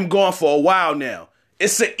been wanting him gone for a while now.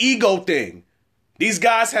 It's an ego thing. These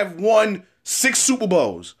guys have won 6 Super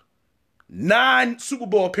Bowls, 9 Super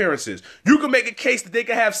Bowl appearances. You can make a case that they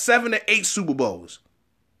could have 7 to 8 Super Bowls.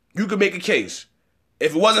 You can make a case.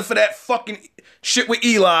 If it wasn't for that fucking shit with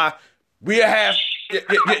Eli, we'd have...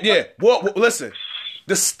 Yeah. Well, listen,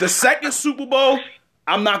 the second Super Bowl,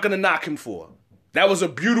 I'm not going to knock him for. That was a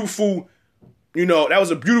beautiful... that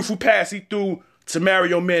was a beautiful pass he threw to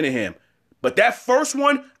Mario Manningham. But that first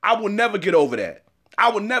one, I will never get over that.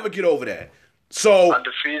 So,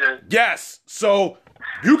 undefeated. Yes. So,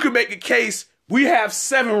 you can make a case, we have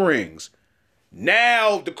 7 rings.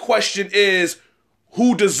 Now, the question is,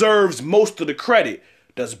 who deserves most of the credit?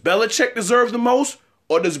 Does Belichick deserve the most,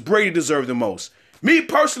 or does Brady deserve the most? Me,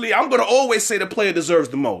 personally, I'm going to always say the player deserves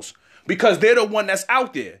the most, because they're the one that's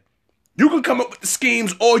out there. You can come up with the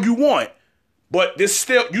schemes all you want, but you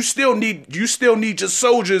still need your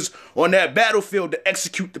soldiers on that battlefield to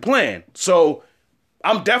execute the plan. So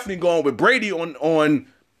I'm definitely going with Brady on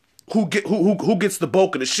who gets the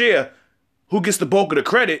bulk of the share, who gets the bulk of the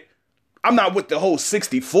credit. I'm not with the whole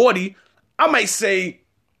 60-40. I might say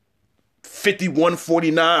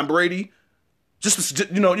 51-49 Brady, just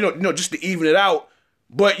to even it out.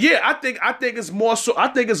 But yeah, I think it's more so. I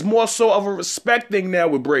think it's more so of a respect thing now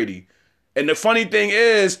with Brady. And the funny thing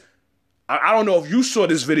is, I don't know if you saw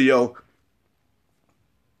this video.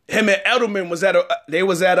 him and Edelman was at a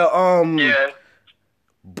Yeah.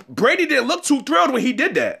 Brady didn't look too thrilled when he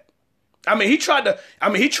did that. He tried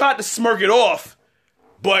to smirk it off,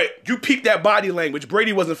 but you peeped that body language.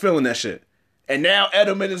 Brady wasn't feeling that shit. And now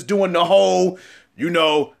Edelman is doing the whole,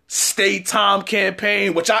 stay Tom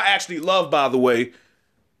campaign, which I actually love, by the way.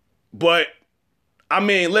 But,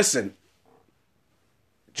 listen,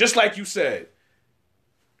 just like you said,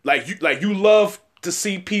 you love to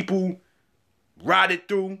see people ride it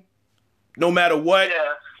through no matter what.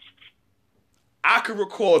 Yeah. I could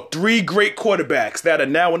recall 3 great quarterbacks that are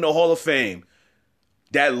now in the Hall of Fame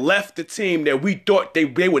that left the team that we thought they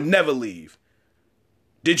would never leave.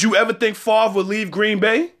 Did you ever think Favre would leave Green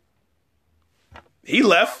Bay? He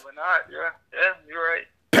left. Probably not. Yeah, you're right.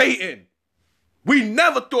 Peyton. We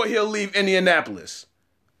never thought he'll leave Indianapolis.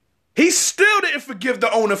 He still didn't forgive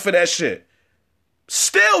the owner for that shit.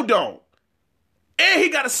 Still don't. And he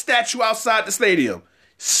got a statue outside the stadium.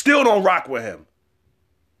 Still don't rock with him.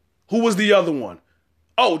 Who was the other one?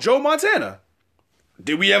 Oh, Joe Montana.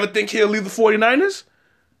 Did we ever think he'll leave the 49ers?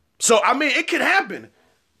 So, it could happen.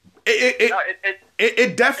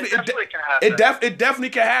 It definitely can happen. It definitely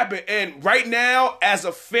can happen. And right now, as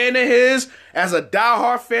a fan of his, as a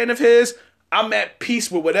diehard fan of his, I'm at peace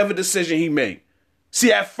with whatever decision he made.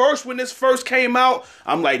 See, at first, when this first came out,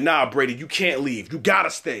 I'm like, nah, Brady, you can't leave. You gotta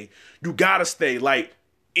stay. You gotta stay.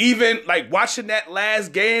 Even watching that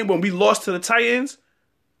last game when we lost to the Titans,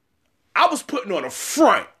 I was putting on a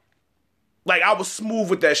front. I was smooth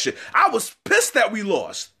with that shit. I was pissed that we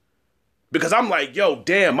lost. Because I'm like, yo,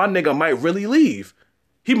 damn, my nigga might really leave.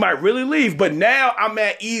 He might really leave. But now I'm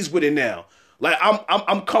at ease with it now.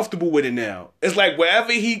 I'm comfortable with it now. It's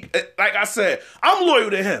wherever he, like I said, I'm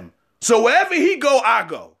loyal to him. So wherever he go, I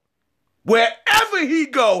go. Wherever he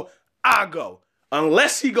go, I go.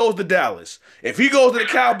 Unless he goes to Dallas. If he goes to the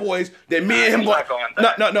Cowboys, then me and him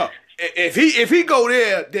No. If he go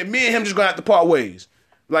there, then me and him just gonna have to part ways.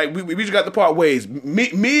 We just got to part ways.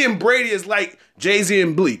 Me and Brady is like Jay-Z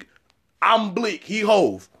and Bleak. I'm Bleak. He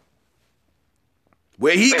Hove.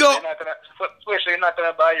 Where he go? So you're not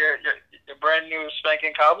gonna buy your brand new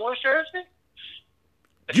spanking Cowboys jersey?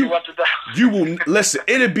 If you want to die. You will listen.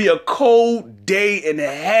 It'll be a cold day in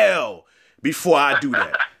hell before I do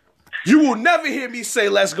that. You will never hear me say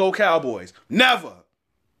 "Let's go Cowboys." Never.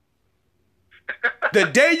 The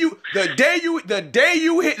day you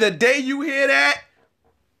hear that,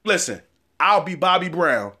 listen, I'll be Bobby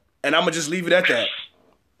Brown, and I'm gonna just leave it at that.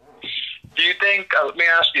 Do you think? Let me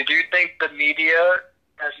ask you. Do you think the media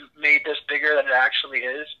has made this bigger than it actually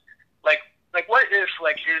is? What if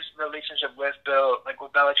his relationship with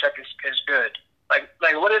with Belichick is good?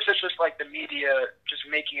 What if it's just the media just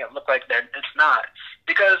making it look like that it's not?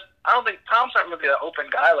 Because I don't think Tom's not really an open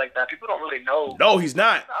guy like that. People don't really know. No, he's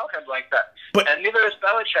not about him like that. And neither is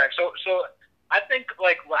Belichick. So I think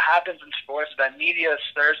what happens in sports is that media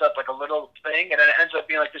stirs up a little thing, and then it ends up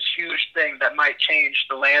being this huge thing that might change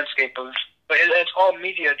the landscape of. But it's all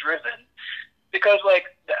media driven. Because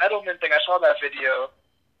the Edelman thing, I saw that video,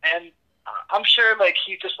 and I'm sure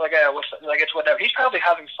he just it's whatever. He's probably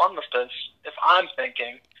having fun with this. If I'm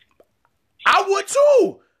thinking, I would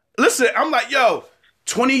too. Listen, I'm like, yo,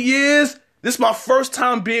 20 years. This is my first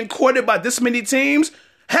time being courted by this many teams.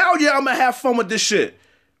 Hell yeah, I'm gonna have fun with this shit.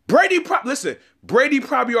 Brady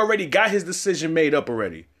probably already got his decision made up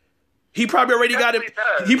already. He probably already got it.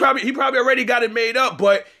 He probably already got it made up,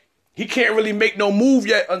 but he can't really make no move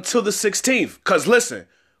yet until the 16th. Cause listen,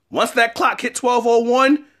 once that clock hit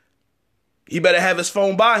 12:01. He better have his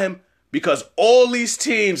phone by him because all these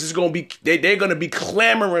teams is gonna be they're gonna be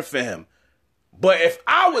clamoring for him. But if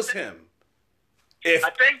I was him, go ahead. I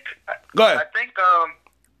think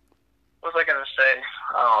what was I gonna say?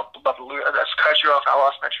 About the lose. That's cut you off. I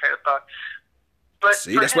lost my train of thought. But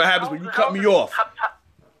see, that's what happens when you cut me off. How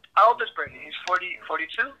old is Brady? He's 40,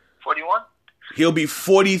 42, 41? He'll be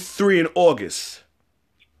 43 in August.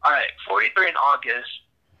 All right, 43 in August.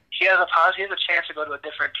 He has a chance to go to a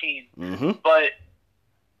different team. Mm-hmm. But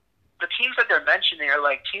the teams that they're mentioning are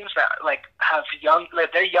teams that have young,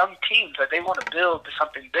 they're young teams that they want to build to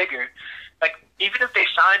something bigger. Even if they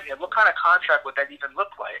sign him, what kind of contract would that even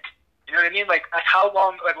look like? You know what I mean? How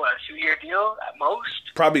long? A 2-year deal at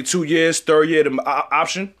most? Probably 2 years, third year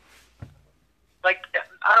option. I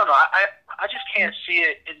don't know. I just can't see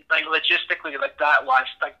it logistically that wise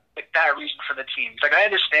that reason for the teams. I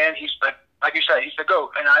understand he's like you said, he's the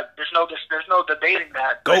GOAT, and there's no debating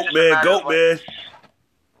that. GOAT man.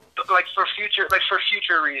 For future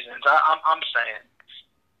reasons, I'm saying.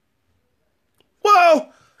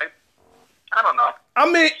 Well, I don't know.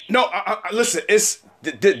 Listen. It's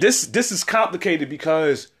this is complicated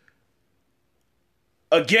because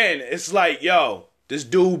again, it's like, yo, this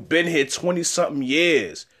dude been here 20-something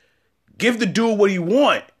years. Give the dude what he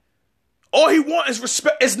want. All he want is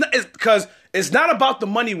respect. Because it's not about the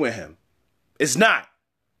money with him. It's not.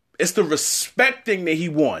 It's the respecting that he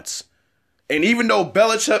wants. And even though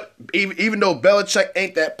Belichick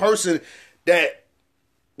ain't that person that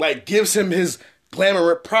like gives him his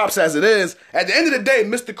glamour props as it is, at the end of the day,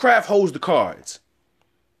 Mr. Kraft holds the cards.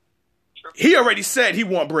 He already said he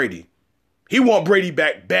want Brady. He want Brady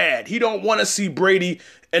back bad. He don't want to see Brady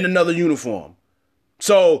in another uniform.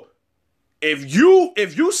 So if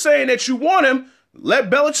you saying that you want him, let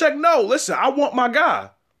Belichick know. Listen, I want my guy.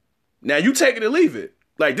 Now you take it or leave it.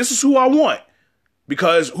 Like, this is who I want.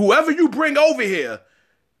 Because whoever you bring over here,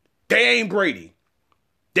 they ain't Brady.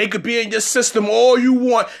 They could be in your system all you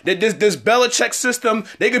want. That this Belichick system,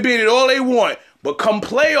 they could be in it all they want. But come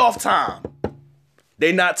playoff time,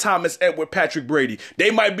 they not Thomas Edward Patrick Brady.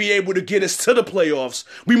 They might be able to get us to the playoffs.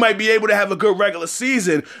 We might be able to have a good regular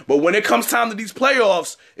season. But when it comes time to these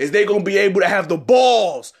playoffs, is they going to be able to have the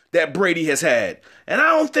balls that Brady has had? And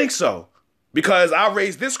I don't think so. Because I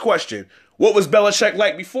raised this question. What was Belichick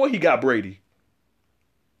like before he got Brady?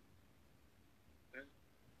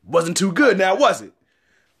 Wasn't too good now, was it?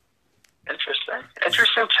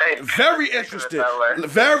 Interesting take. Very interesting.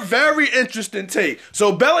 Very, very interesting take.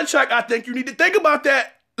 So, Belichick, I think you need to think about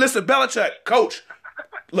that. Listen, Belichick, coach.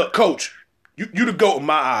 Look, coach, you the GOAT in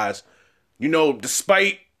my eyes. You know,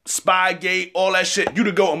 despite Spygate, all that shit, you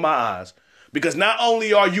the GOAT in my eyes. Because not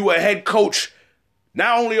only are you a head coach,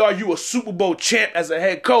 not only are you a Super Bowl champ as a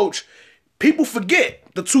head coach, people forget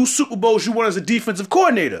the 2 Super Bowls you won as a defensive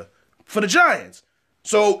coordinator for the Giants.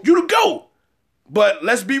 So, you the GOAT. But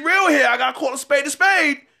let's be real here. I got to call a spade.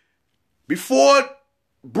 Before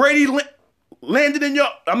Brady landed in your...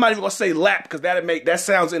 I'm not even going to say lap because that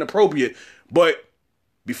sounds inappropriate. But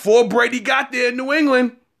before Brady got there in New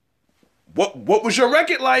England, what was your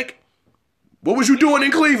record like? What was you doing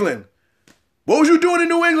in Cleveland? What was you doing in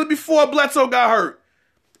New England before Bledsoe got hurt?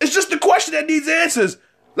 It's just a question that needs answers.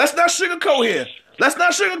 Let's not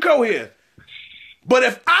sugarcoat here. But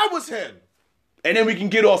if I was him, and then we can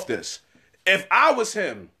get off this. If I was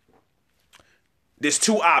him, there's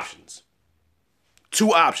 2 options.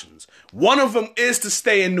 2 options. One of them is to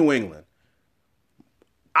stay in New England.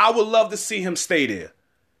 I would love to see him stay there.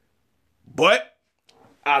 But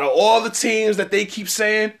out of all the teams that they keep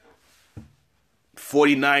saying,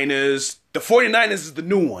 49ers, the 49ers is the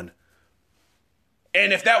new one.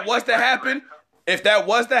 And if that was to happen,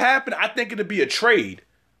 I think it'd be a trade.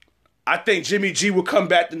 I think Jimmy G would come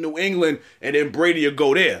back to New England and then Brady would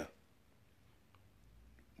go there.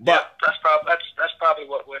 But yeah, that's probably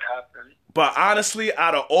what would happen. But honestly,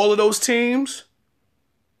 out of all of those teams,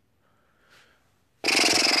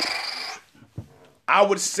 I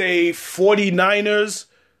would say 49ers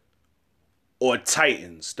or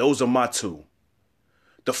Titans. Those are my 2.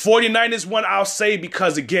 The 49ers one I'll say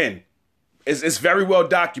because, again, it's very well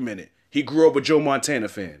documented. He grew up a Joe Montana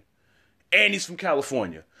fan. And he's from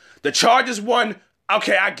California. The Chargers one,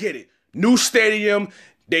 okay, I get it. New stadium,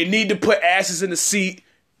 they need to put asses in the seat,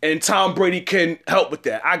 and Tom Brady can help with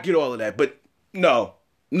that. I get all of that. But no.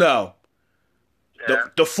 Yeah.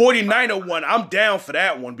 The 49er one, I'm down for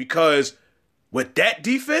that one because with that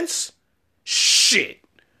defense, shit.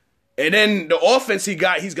 And then the offense he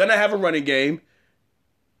got, he's going to have a running game.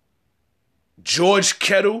 George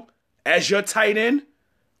Kittle as your tight end.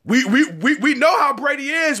 We know how Brady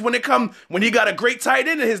is when he got a great tight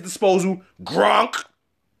end at his disposal, Gronk.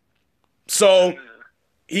 So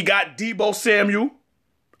he got Deebo Samuel.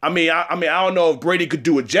 I mean, I don't know if Brady could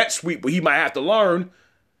do a jet sweep, but he might have to learn.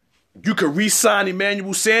 You could re-sign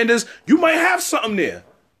Emmanuel Sanders. You might have something there.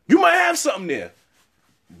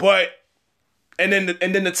 But and then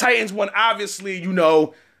the Titans one, obviously, you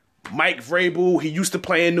know, Mike Vrabel. He used to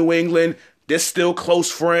play in New England. They're still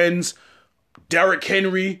close friends. Derrick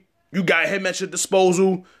Henry, you got him at your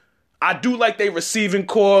disposal. I do like their receiving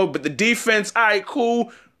core, but the defense, all right,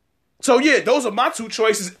 cool. So yeah, those are my 2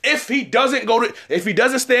 choices. If he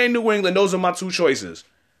doesn't stay in New England, those are my 2 choices.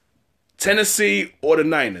 Tennessee or the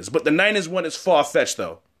Niners. But the Niners one is far-fetched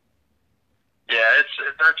though. Yeah,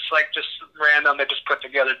 that's like just random. They just put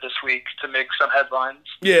together this week to make some headlines.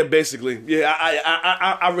 Yeah, basically. Yeah,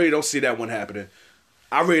 I really don't see that one happening.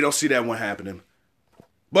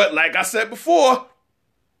 But like I said before,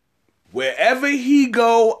 wherever he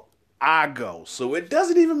go, I go. So it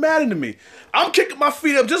doesn't even matter to me. I'm kicking my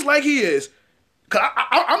feet up just like he is. Cause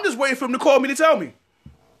I'm just waiting for him to call me to tell me.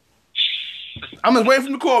 I'm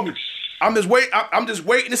just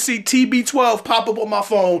waiting to see TB12 pop up on my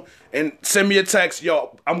phone and send me a text.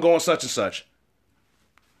 Yo, I'm going such and such.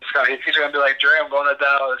 He's gonna be like, Dre, I'm going to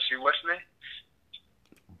Dallas. You with me?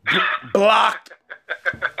 Blocked.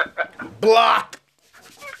 Blocked.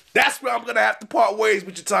 That's where I'm gonna have to part ways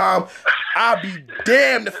with you, Tom. I'll be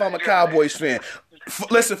damned if I'm a Cowboys fan.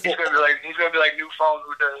 Listen, He's gonna be like new phone.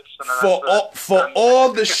 Who does? For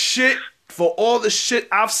all the shit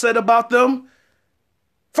I've said about them.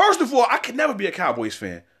 First of all, I could never be a Cowboys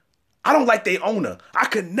fan. I don't like their owner. I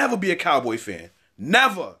could never be a Cowboy fan.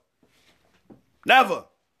 Never. Never.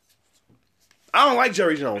 I don't like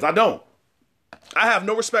Jerry Jones. I don't. I have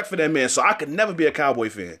no respect for that man, so I could never be a Cowboy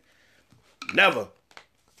fan. Never.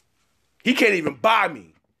 He can't even buy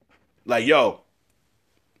me. Like, yo,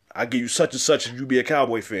 I give you such and such if you be a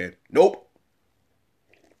Cowboy fan. Nope.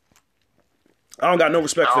 I don't got no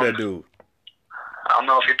respect for that dude. I don't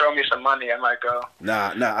know. If you throw me some money, I might go.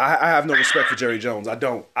 Nah. I have no respect for Jerry Jones. I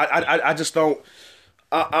don't. I just don't.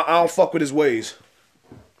 I don't fuck with his ways.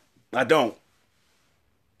 I don't.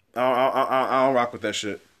 I don't rock with that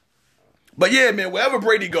shit. But yeah, man, wherever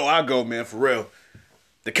Brady go, I go, man, for real.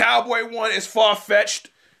 The Cowboy one is far-fetched.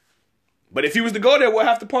 But if he was to go there, we'll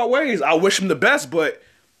have to part ways. I wish him the best, but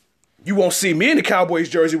you won't see me in the Cowboys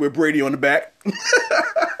jersey with Brady on the back.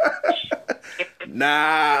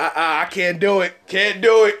 Nah, I can't do it. Can't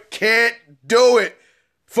do it.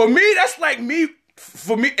 For me, that's like me.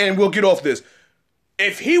 For me, and we'll get off this.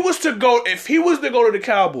 If he was to go to the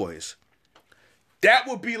Cowboys, that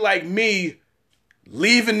would be like me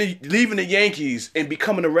leaving the Yankees and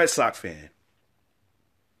becoming a Red Sox fan.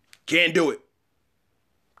 Can't do it.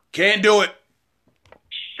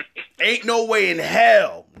 Ain't no way in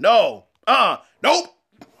hell. No. Nope.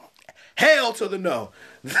 Hell to the no.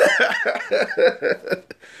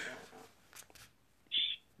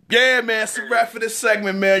 Yeah, man, it's a wrap for this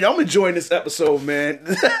segment, man. I'm enjoying this episode, man.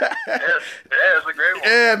 Yeah, it's a great one.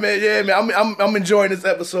 Yeah, man. I'm enjoying this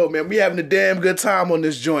episode, man. We having a damn good time on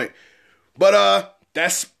this joint. But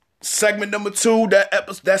that's segment number 2.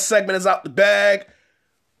 That segment is out the bag.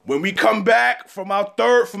 When we come back from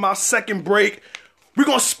our second break, we're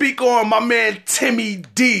gonna speak on my man Timmy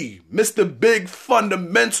D, Mr. Big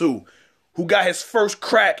Fundamental, who got his first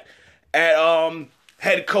crack at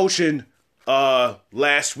head coaching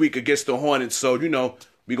last week against the Hornets. So, we're going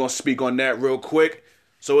to speak on that real quick.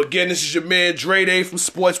 So, again, this is your man Dre Day from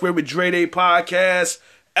Sportswear with Dre Day Podcast,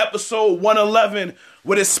 episode 111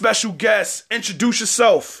 with a special guest. Introduce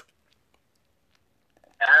yourself.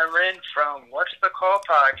 Aaron from What's the Call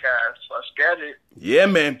Podcast. Let's get it. Yeah,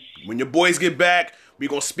 man. When your boys get back, we're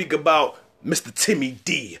going to speak about Mr. Timmy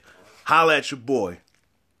D. Holla at your boy.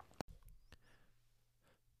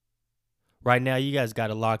 Right now, you guys got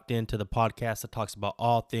it locked into the podcast that talks about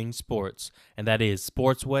all things sports, and that is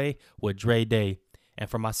Sportsway with Dre Day. And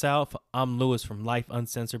for myself, I'm Lewis from Life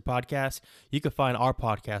Uncensored Podcast. You can find our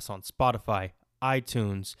podcast on Spotify,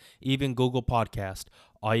 iTunes, even Google Podcast.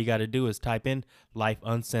 All you got to do is type in Life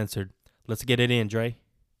Uncensored. Let's get it in, Dre.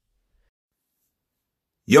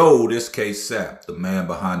 Yo, this K-Sap, the man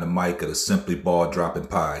behind the mic of the Simply Ball Dropping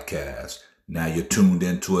Podcast. Now you're tuned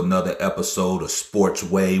into another episode of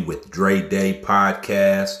Sportsway with Dre Day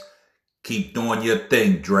Podcast. Keep doing your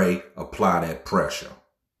thing, Dre. Apply that pressure.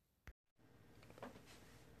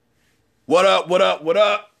 What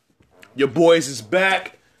up? Your boys is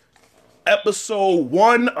back. Episode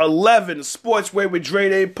 111, Sportsway with Dre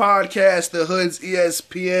Day Podcast, the Hood's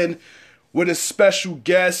ESPN, with a special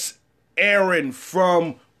guest, Aaron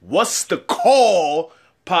from What's the Call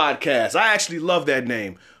Podcast. I actually love that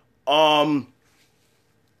name.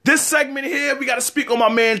 This segment here, we got to speak on my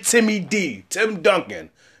man Timmy D, Tim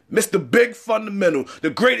Duncan, Mr. Big Fundamental, the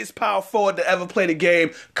greatest power forward to ever play the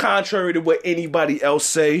game. Contrary to what anybody else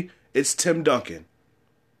say, it's Tim Duncan.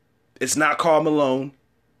 It's not Karl Malone.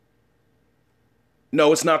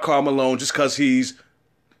 No, it's not Karl Malone just because he's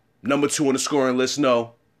number 2 on the scoring list.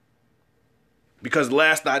 No. Because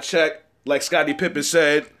last I checked, like Scottie Pippen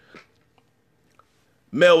said,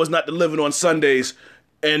 Mel was not delivered on Sundays.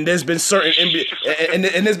 And there's been certain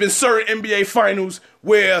NBA finals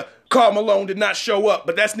where Karl Malone did not show up,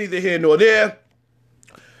 but that's neither here nor there.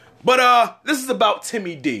 But this is about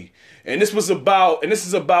Timmy D, and this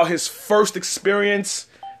is about his first experience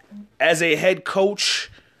as a head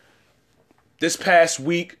coach. This past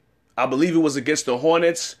week, I believe it was against the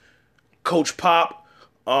Hornets. Coach Pop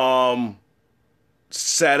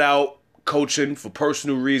sat out coaching for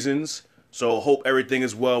personal reasons, so hope everything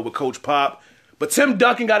is well with Coach Pop. But Tim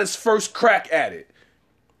Duncan got his first crack at it.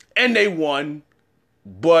 And they won.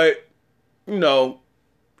 But,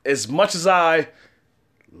 as much as I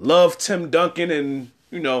love Tim Duncan and,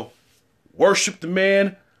 worship the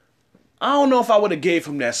man, I don't know if I would have gave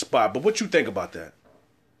him that spot. But what you think about that?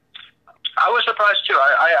 I was surprised too.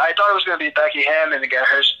 I thought it was going to be Becky Hammon to get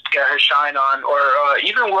her shine on, or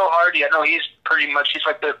even Will Hardy. I know he's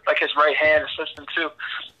like his right hand assistant too.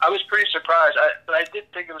 I was pretty surprised, but I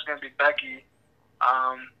did think it was going to be Becky.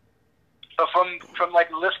 But from like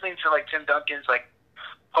listening to like Tim Duncan's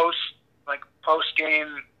post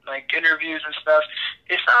game interviews and stuff,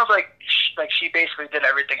 it sounds like she basically did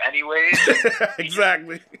everything anyways.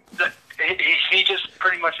 Exactly. He just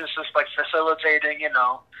pretty much is just like facilitating,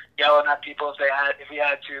 yelling at people if he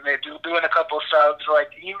had to, maybe doing a couple subs.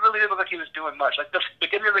 Like he really didn't look like he was doing much. Like the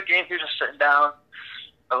beginning of the game, he was just sitting down,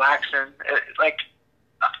 relaxing.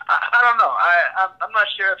 I don't know. I'm not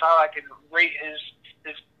sure how I can rate his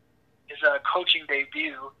coaching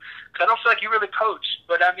debut, because I don't feel like he really coached.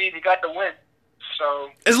 But I mean, he got the win.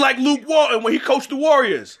 So it's like Luke Walton when he coached the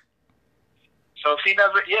Warriors. So if he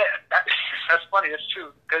never, that's funny. That's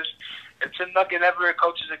true. Because if Tim Duncan ever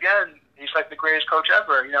coaches again, he's like the greatest coach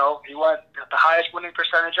ever. He won the highest winning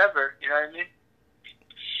percentage ever. You know what I mean?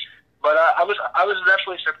 But I was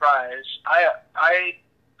definitely surprised. I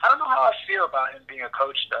don't know how I feel about him being a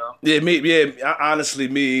coach though. Honestly,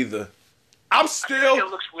 me either. I feel like it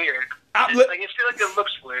looks weird. I feel like it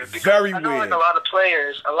looks weird. Because very I know, weird. Like a lot of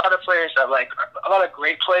players that a lot of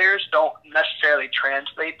great players don't necessarily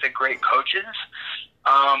translate to great coaches.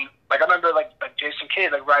 Like I remember like Jason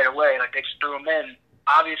Kidd, right away, they just threw him in.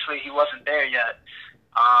 Obviously, he wasn't there yet.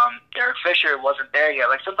 Derek Fisher wasn't there yet.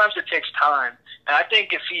 Like sometimes it takes time, and I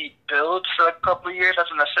think if he builds for a couple of years as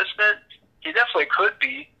an assistant, he definitely could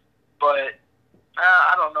be. But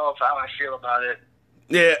I don't know how I feel about it.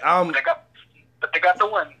 Yeah, but they got the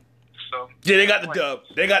win. So yeah, they got the dub.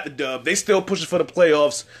 They got the dub. They still pushing for the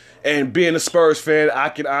playoffs. And being a Spurs fan, I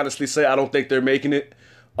can honestly say I don't think they're making it.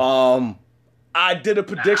 I did a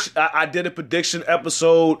prediction. I did a prediction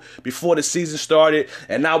episode before the season started,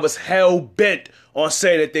 and I was hell bent on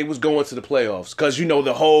saying that they was going to the playoffs because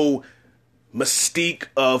the whole mystique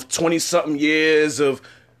of 20-something years of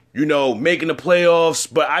making the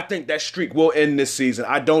playoffs. But I think that streak will end this season.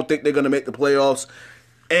 I don't think they're gonna make the playoffs.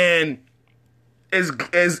 And as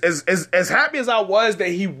happy as I was that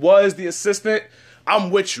he was the assistant,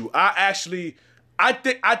 I'm with you. I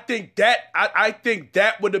think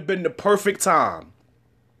that would have been the perfect time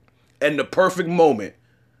and the perfect moment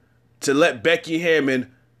to let Becky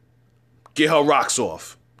Hammon get her rocks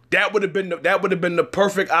off. That would have been the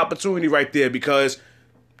perfect opportunity right there, because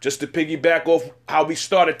just to piggyback off how we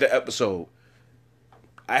started the episode,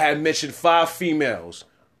 I had mentioned 5 females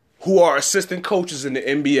who are assistant coaches in the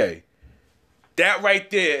NBA. That right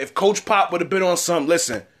there, if Coach Pop would have been on something,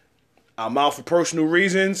 listen, I'm out for personal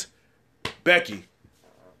reasons. Becky,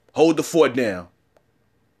 hold the fort down.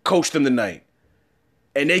 Coach them tonight.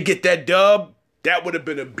 And they get that dub, that would have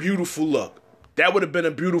been a beautiful look.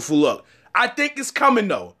 I think it's coming,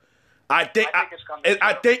 though. I think it's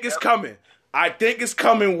coming. I think it's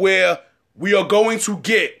coming where we are going to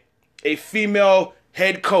get a female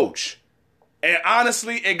head coach. And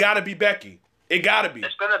honestly, it got to be Becky. It got to be.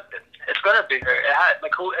 It's gonna be her.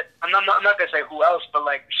 I'm not gonna say who else, but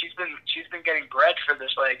she's been getting bread for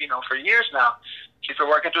this for years now. She's been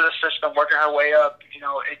working through the system, working her way up.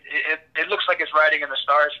 It looks like it's writing in the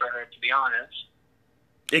stars for her, to be honest.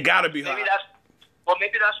 It gotta be her.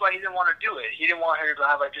 Maybe that's why he didn't want to do it. He didn't want her to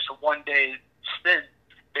have just a 1-day stint.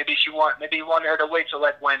 Maybe he wanted her to wait till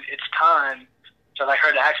when it's time to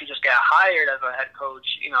her to actually just get hired as a head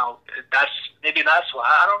coach. That's why.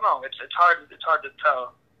 I don't know. It's hard to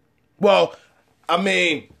tell. Well, I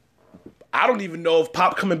mean, I don't even know if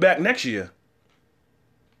Pop coming back next year.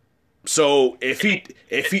 So if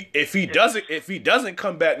he doesn't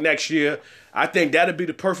come back next year, I think that'd be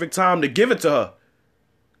the perfect time to give it to her.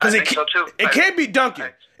 Because it can't be Duncan.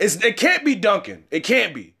 It can't be Duncan. It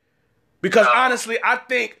can't be. Because honestly, I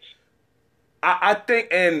think,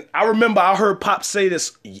 and I remember I heard Pop say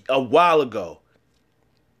this a while ago.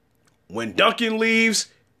 When Duncan leaves,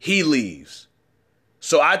 he leaves.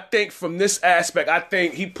 So I think from this aspect, I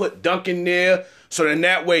think he put Duncan there so then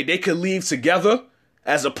that way they could leave together,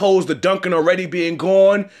 as opposed to Duncan already being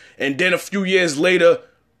gone, and then a few years later,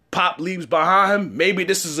 Pop leaves behind him. Maybe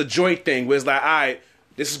this is a joint thing where it's all right,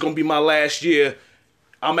 this is going to be my last year.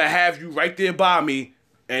 I'm going to have you right there by me,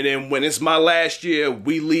 and then when it's my last year,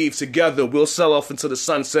 we leave together. We'll sell off into the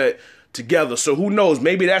sunset together. So who knows?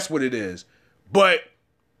 Maybe that's what it is. But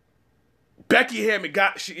Becky Hammon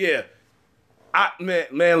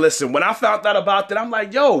Man, listen, when I found out about that, I'm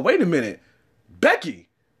like, yo, wait a minute. Becky.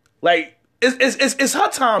 It's her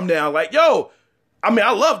time now. I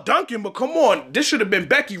love Duncan, but come on. This should have been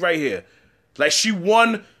Becky right here. She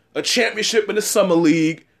won a championship in the Summer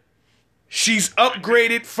League. She's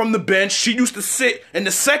upgraded from the bench. She used to sit in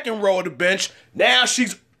the second row of the bench. Now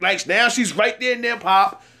she's right there in their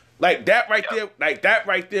pop. Like that right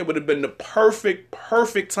there would have been the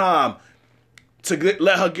perfect time to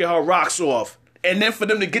let her get her rocks off. And then for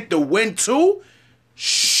them to get the win too,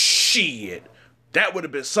 shit. That would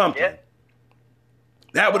have been something. Yeah.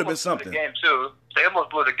 That would have been something. The game too. They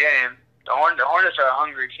almost blew the game. The Hornets are a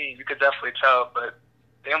hungry team. You could definitely tell, but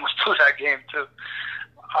they almost blew that game too.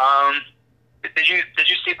 Did you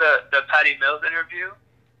see the Patty Mills interview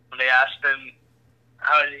when they asked him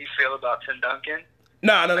how did he feel about Tim Duncan?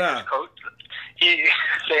 No. His coach. They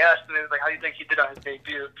asked him, like, how do you think he did on his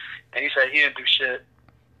debut? And he said he didn't do shit.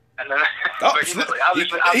 And then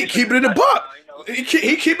he keeping it a buck. He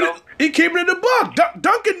keeping it a buck.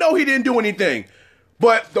 Duncan know he didn't do anything.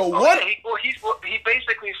 But he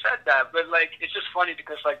basically said that, but like it's just funny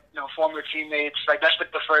because like former teammates, like that's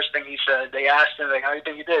like the first thing he said. They asked him like, "How do you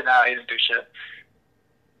think he did?" No, he didn't do shit.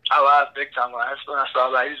 I laughed big time when I saw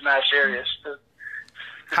that. He was mad serious.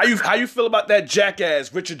 How you feel about that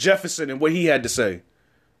jackass Richard Jefferson and what he had to say?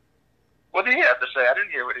 What did he have to say? I didn't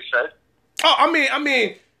hear what he said. Oh, I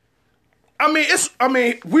mean,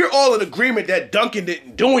 we're all in agreement that Duncan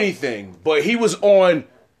didn't do anything, but he was on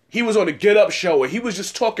a Get Up show and he was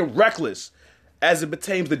just talking reckless as it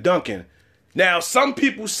pertains to Duncan. Now, some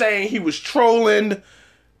people saying he was trolling,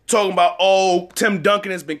 talking about, Tim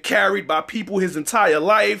Duncan has been carried by people his entire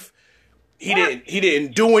life. He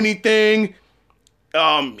didn't do anything.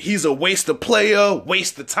 He's a waste of player,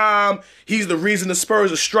 waste of time. He's the reason the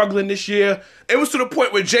Spurs are struggling this year. It was to the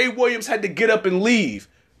point where Jay Williams had to get up and leave.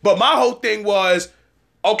 But my whole thing was,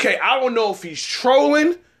 okay, I don't know if he's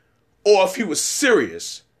trolling or if he was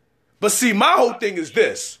serious. But see, my whole thing is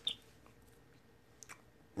this.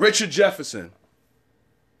 Richard Jefferson.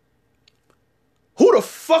 Who the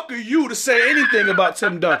fuck are you to say anything about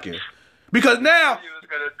Tim Duncan? Because now...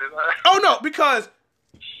 because...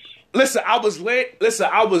 Listen, I was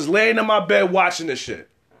laying in my bed watching this shit.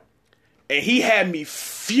 And he had me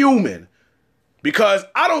fuming. Because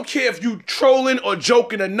I don't care if you trolling or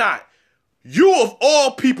joking or not. You of all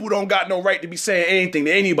people don't got no right to be saying anything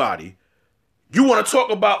to anybody. You want to talk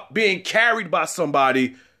about being carried by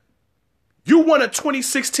somebody. You won a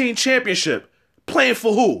 2016 championship. Playing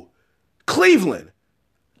for who? Cleveland.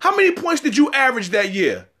 How many points did you average that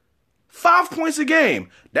year? 5 points a game.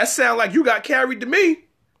 That sound like you got carried to me.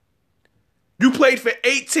 You played for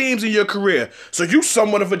 8 teams in your career. So you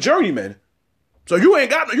somewhat of a journeyman. So you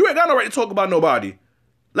ain't got no right to talk about nobody.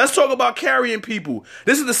 Let's talk about carrying people.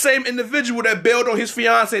 This is the same individual that bailed on his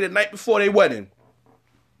fiance the night before their wedding.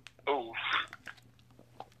 Oh.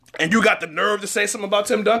 And you got the nerve to say something about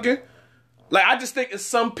Tim Duncan? Like, I just think it's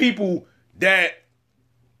some people that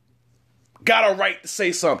got a right to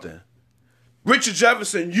say something. Richard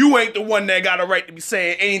Jefferson, you ain't the one that got a right to be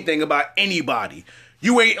saying anything about anybody.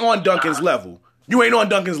 You ain't on Duncan's level.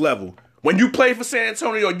 When you play for San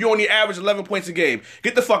Antonio, you only average 11 points a game.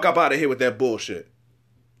 Get the fuck up out of here with that bullshit.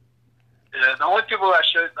 Yeah, the only people that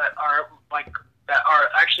are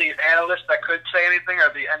actually analysts that could say anything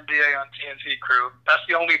are the NBA on TNT crew. That's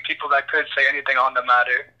the only people that could say anything on the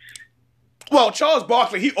matter. Well, Charles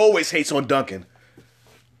Barkley, he always hates on Duncan.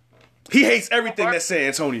 He hates everything that's San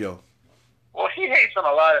Antonio. Well, he hates on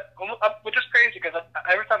a lot of, which is crazy because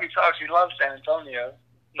every time he talks, he loves San Antonio,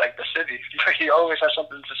 like the city. He always has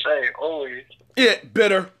something to say, always. Yeah,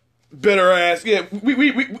 bitter ass. Yeah,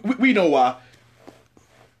 we know why.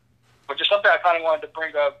 Which is something I kind of wanted to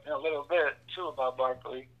bring up in a little bit too about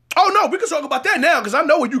Barkley. Oh no, we can talk about that now because I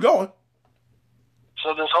know where you're going.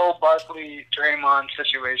 So this whole Barkley Draymond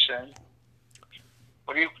situation,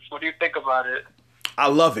 what do you think about it? I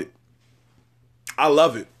love it.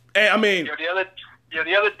 And I mean, the other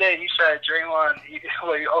day he said Draymond.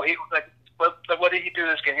 What did he do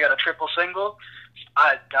this game? He had a triple single.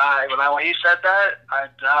 I died when he said that. I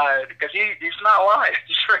died because he's not lying.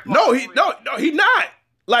 No, he's not.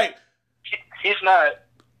 Like he's not.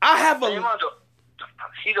 I have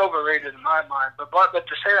he's overrated in my mind. But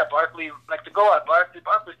to say that Barkley, like to go at Barkley's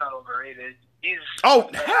not overrated. He's hell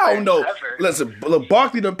no. Ever. Listen,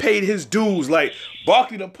 Barkley done paid his dues. Like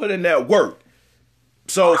Barkley done put in that work.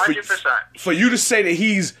 So 100%. For you to say that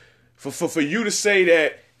he's for you to say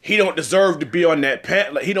that he don't deserve to be on that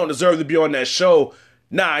he don't deserve to be on that show,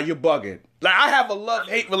 nah, you're bugging. Like I have a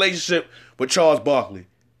love-hate relationship with Charles Barkley.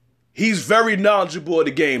 He's very knowledgeable of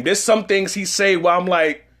the game. There's some things he say where I'm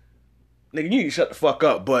like, nigga, you need to shut the fuck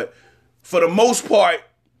up. But for the most part,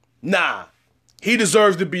 nah. He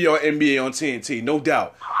deserves to be on NBA on TNT, no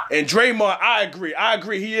doubt. And Draymond, I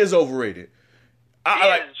agree. He is overrated.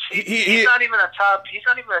 He's not even a top. He's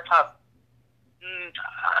not even a top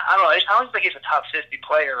I don't know. I don't think he's a top 50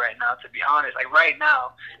 player right now, to be honest. Like, right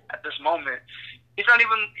now, at this moment, he's not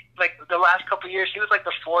even, like, the last couple of years, he was, like,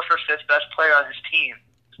 the 4th or 5th best player on his team.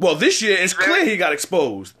 Well, this year, it's clear he got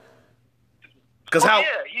exposed. Yeah,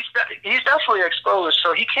 he's definitely exposed,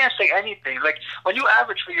 so he can't say anything. Like, when you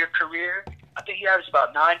average for your career, I think he averaged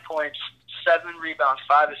about 9 points, 7 rebounds,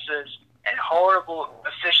 5 assists, and horrible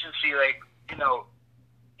efficiency. Like, you know,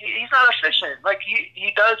 he's not efficient. Like,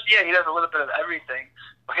 he does a little bit of everything,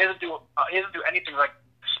 but he doesn't do anything like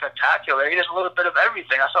spectacular. He does a little bit of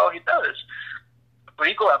everything. That's all he does. But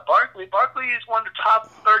you go at Barkley. Barkley is one of the top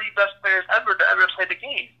 30 best players ever to ever play the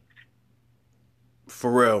game.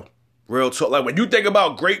 For real. Real talk. Like, when you think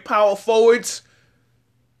about great power forwards,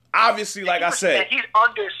 obviously, like I said, he's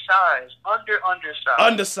undersized.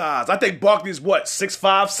 Undersized. I think Barkley's what, 6'5",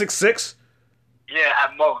 6'6"? Yeah,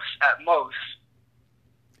 at most.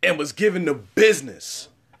 And was given the business.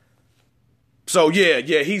 So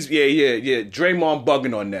he's Draymond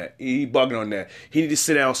bugging on that. He bugging on that. He need to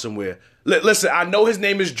sit down somewhere. Listen, I know his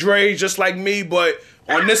name is Dre, just like me, but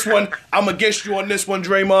on this one, I'm against you on this one,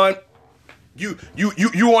 Draymond. You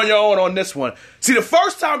on your own on this one. See, the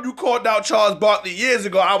first time you called out Charles Barkley years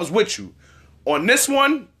ago, I was with you. On this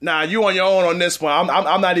one, nah, you on your own on this one.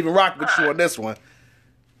 I'm not even rocking with you on this one.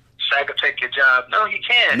 Shaq could take your job. No, he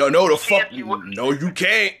can't. No, you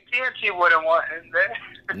can't. TNT wouldn't want him there.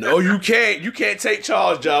 No, you can't. You can't take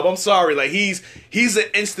Charles' job. I'm sorry. Like, he's an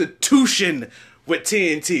institution with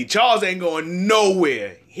TNT. Charles ain't going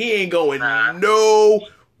nowhere. He ain't going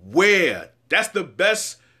nowhere. That's the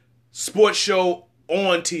best sports show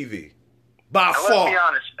on TV by far.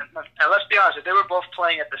 Let's be honest. If they were both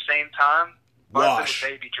playing at the same time, wash.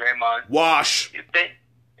 Would baby Draymond. Wash. It'd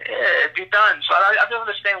be done. So I don't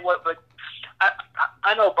understand what. Like,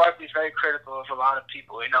 I know Barkley's very critical of a lot of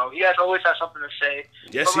people. You know, he always has something to say.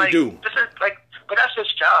 Yes, but, he do. This is but that's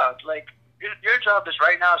his job. Like, your job is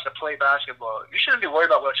right now is to play basketball. You shouldn't be worried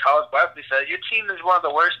about what Charles Barkley says. Your team is one of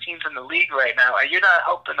the worst teams in the league right now, and you're not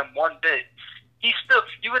helping them one bit. You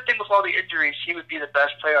would think with all the injuries, he would be the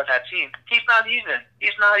best player on that team. He's not even.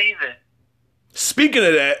 Speaking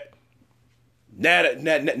of that, now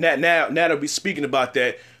that we speaking about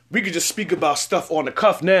that, we could just speak about stuff on the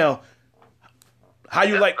cuff now. How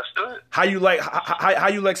you like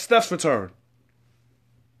Steph's return?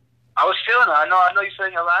 I was feeling it. I know you said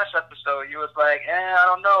in your last episode, you was like, I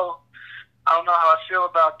don't know how I feel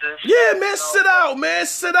about this. Yeah, man,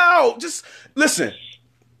 sit out. Just listen.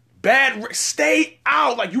 Stay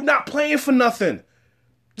out. Like, you not playing for nothing.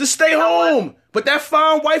 Just stay home. But that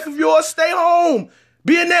fine wife of yours, stay home.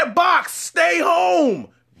 Be in that box. Stay home.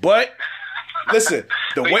 But listen,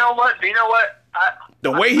 the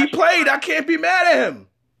way he played, I can't be mad at him.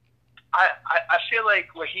 I feel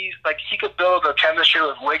like he could build a chemistry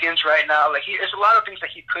with Wiggins right now. Like, there's a lot of things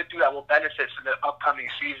that he could do that will benefit for the upcoming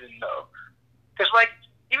season, though. Because, like,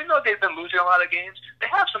 even though they've been losing a lot of games, they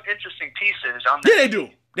have some interesting pieces on their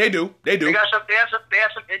team. They do. They have some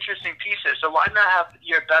interesting pieces. So why not have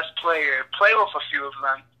your best player play with a few of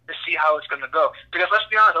them to see how it's going to go? Because let's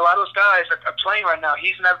be honest, a lot of those guys are playing right now.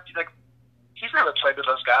 He's never played with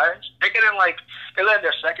those guys. They're letting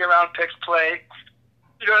their second round picks play.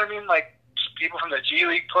 You know what I mean? Like, people from the G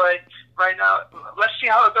League play right now. Let's see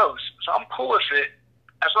how it goes. So I'm cool with it.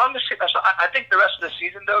 I think the rest of the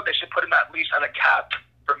season, though, they should put him at least on a cap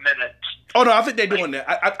for minutes. Oh, no, I think they're doing that.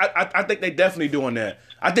 I think they're definitely doing that.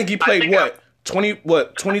 I think he played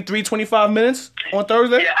 23, 25 minutes on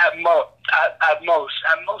Thursday? Yeah, at most. At most,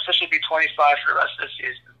 it should be 25 for the rest of the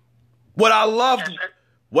season. Go ahead.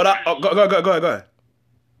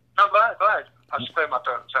 No, go ahead. I'll just clear my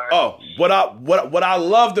throat. Sorry. Oh, what I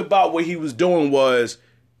loved about what he was doing was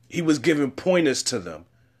he was giving pointers to them.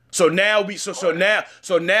 So now we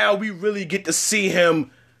really get to see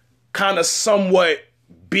him kind of somewhat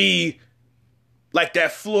be like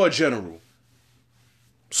that floor general.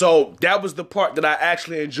 So that was the part that I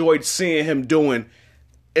actually enjoyed seeing him doing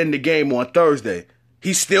in the game on Thursday.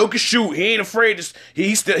 He still can shoot. He ain't afraid to.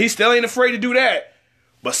 He still ain't afraid to do that.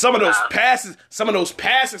 But some of those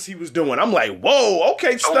passes he was doing, I'm like, whoa,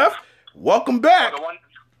 okay, Steph, welcome back. The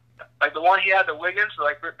one he had the Wiggins,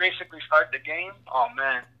 basically start the game. Oh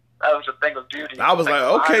man, that was a thing of beauty. I was like,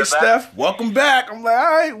 okay, Steph, welcome back. I'm like,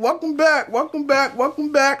 all right, welcome back.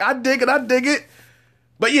 I dig it.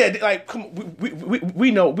 But yeah, like, come on,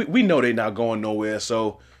 we know they're not going nowhere.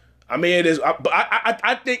 So, I mean, it is. But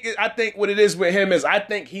I think what it is with him is I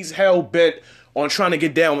think he's hell bent on trying to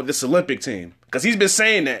get down with this Olympic team because he's been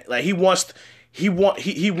saying that like he wants to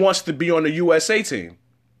be on the USA team.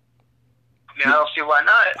 I mean, I don't see why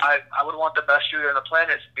not. I would want the best shooter on the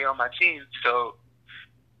planet to be on my team. So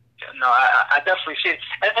No, I definitely see it,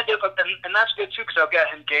 and that's good too because they'll get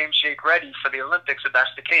him game shape ready for the Olympics if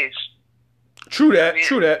that's the case. True that. I mean,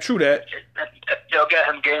 true that. They'll get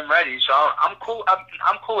him game ready, so I'm cool.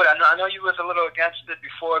 I'm cool with it. I know you was a little against it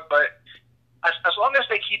before, but as long as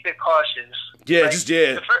they keep it cautious. Yeah, like, just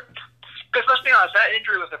yeah. Because let's be honest, that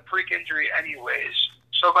injury was a freak injury, anyways.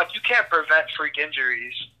 So like you can't prevent freak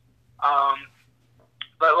injuries.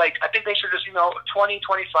 But like I think they should just 20,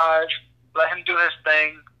 25, let him do his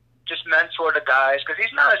thing. Just mentor the guys because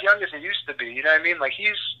he's not as young as he used to be. You know what I mean? Like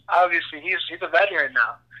he's a veteran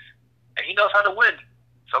now, and he knows how to win.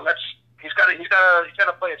 So he's got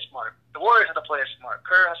to play it smart. The Warriors have to play it smart.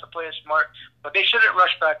 Kerr has to play it smart, but they shouldn't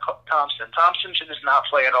rush back Thompson. Thompson should just not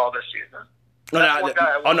play at all this season.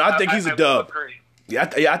 I think he's a dub.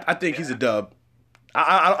 Yeah, I think he's a dub.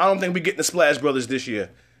 I don't think we're getting the Splash Brothers this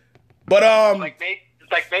year. But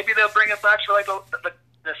maybe they'll bring it back for like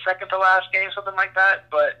the second to last game, something like that.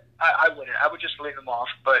 But I wouldn't. I would just leave him off.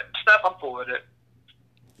 But Steph, I'm cool with it.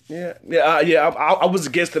 Yeah. I was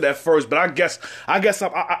against it at first, but I guess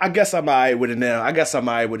I'm alright with it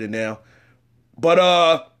now.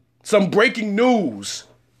 But some breaking news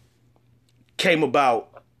came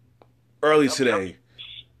about early today.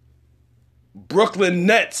 Brooklyn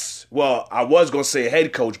Nets. Well, I was gonna say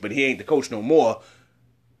head coach, but he ain't the coach no more.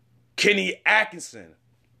 Kenny Atkinson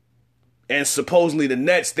and supposedly the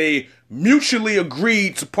Nets, they mutually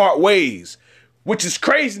agreed to part ways, which is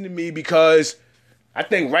crazy to me because I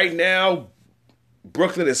think right now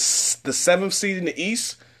Brooklyn is the 7th seed in the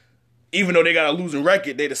East. Even though they got a losing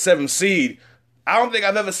record, they're the 7th seed. I don't think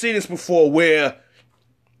I've ever seen this before where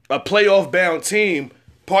a playoff-bound team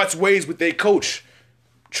parts ways with their coach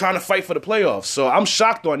trying to fight for the playoffs. So I'm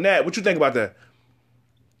shocked on that. What you think about that?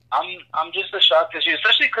 I'm just as shocked as you,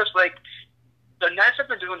 especially because like the Nets have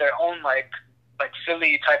been doing their own like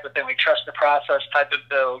Philly type of thing, like trust the process type of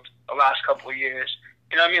build the last couple of years.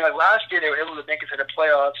 You know what I mean? Like last year they were able to make it to the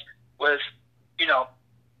playoffs with,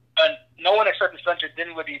 no one except Spencer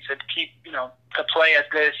Dinwiddie to keep, to play as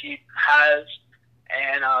good as he has,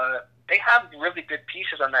 and they have really good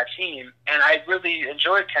pieces on that team. And I really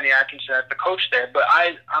enjoyed Kenny Atkinson as the coach there, but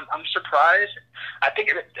I'm surprised. I think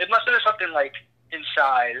it must have been something like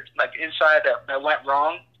inside that went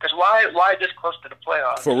wrong. Because why this close to the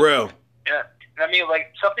playoffs? For real. Yeah. I mean,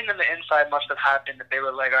 like, something in the inside must have happened that they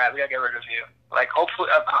were like, all right, we got to get rid of you. Like, hopefully,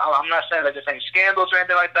 I'm not saying that there's any scandals or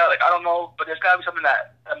anything like that. Like, I don't know, but there's got to be something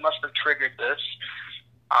that must have triggered this.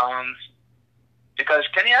 Because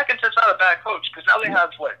Kenny Atkinson's not a bad coach. Because now they have,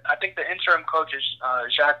 I think the interim coach is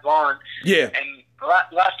Jacques Vaughn. Yeah. And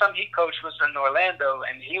last time he coached was in Orlando,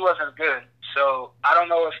 and he wasn't good. So I don't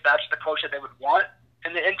know if that's the coach that they would want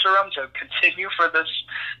in the interim to continue for this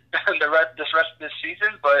rest of this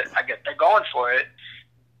season, but I get they're going for it.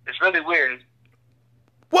 It's really weird.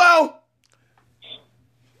 Well,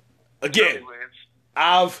 again, really weird.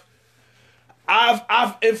 I've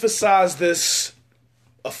emphasized this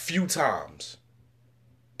a few times,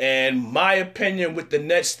 and my opinion with the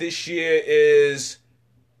Nets this year is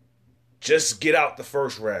just get out the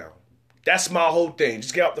first round. That's my whole thing.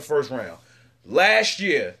 Just get out the first round. Last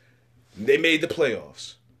year, they made the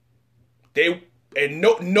playoffs.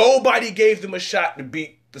 Nobody gave them a shot to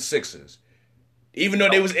beat the Sixers. Even though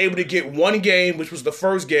they was able to get one game, which was the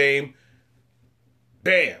first game,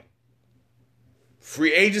 bam.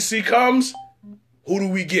 Free agency comes, who do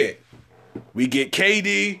we get? We get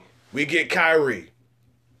KD, we get Kyrie.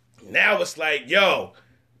 Now it's like, yo,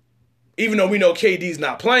 even though we know KD's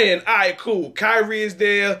not playing, all right, cool. Kyrie is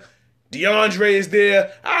there, DeAndre is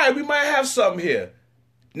there. All right, we might have something here.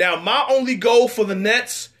 Now, my only goal for the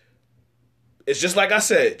Nets is just like I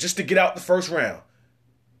said, just to get out the first round.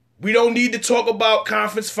 We don't need to talk about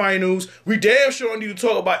conference finals. We damn sure don't need to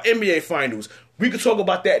talk about NBA finals. We could talk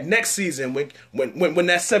about that next season when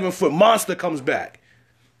that 7-foot monster comes back.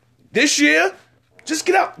 This year, just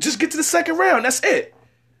get out. Just get to the second round. That's it.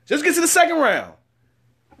 Just get to the second round.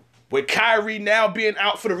 With Kyrie now being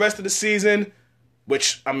out for the rest of the season,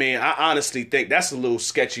 which, I mean, I honestly think that's a little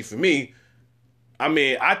sketchy for me. I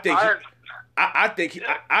mean, I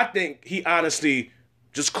think he honestly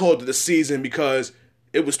just called it a season because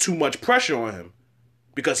it was too much pressure on him.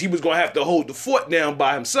 Because he was going to have to hold the fort down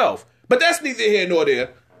by himself. But that's neither here nor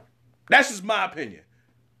there. That's just my opinion.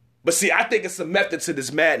 But see, I think it's a method to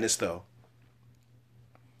this madness, though.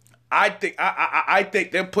 I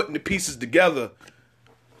think they're putting the pieces together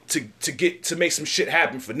to make some shit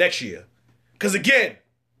happen for next year. Because again,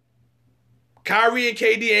 Kyrie and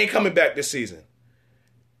KD ain't coming back this season.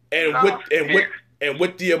 And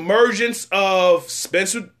with the emergence of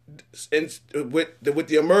Spencer, and with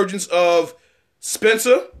the emergence of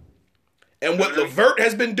Spencer and what LeVert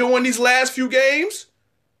has been doing these last few games,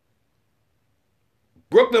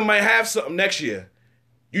 Brooklyn might have something next year.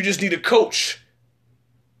 You just need a coach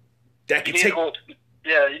that can take.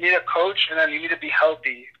 Yeah, you need a coach, and then you need to be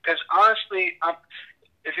healthy. Because honestly,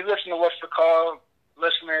 if you listen to What's the Call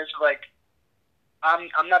listeners, like, I'm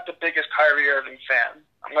not the biggest Kyrie Irving fan.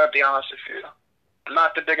 I'm gonna be honest with you. I'm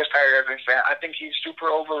not the biggest Kyrie Irving fan. I think he's super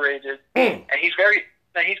overrated, and he's very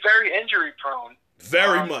injury prone.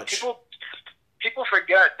 Very much. People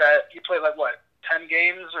forget that he played 10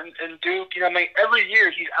 games in Duke. You know, I mean, every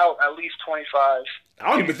year he's out at least 25. I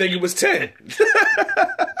don't even think it was 10.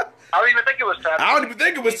 I don't even think it was 10. I don't even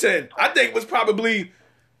think it was 10. I think it was probably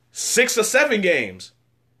 6 or 7 games.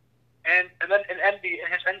 And then in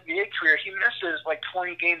his NBA career, he misses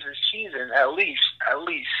 20 games a season at least.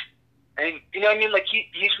 And you know what I mean? Like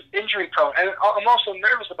he's injury prone. And I'm also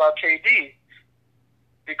nervous about KD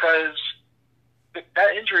because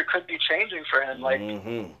that injury could be changing for him. Like,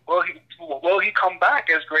 will he come back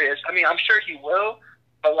as great as? I mean, I'm sure he will,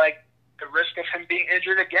 but the risk of him being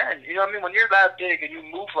injured again. You know what I mean? When you're that big and you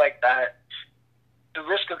move like that, the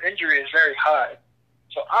risk of injury is very high.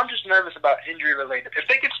 So I'm just nervous about injury related. If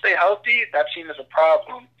they could stay healthy, that seems as a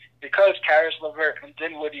problem because Caris LeVert and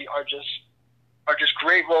Dinwiddie are just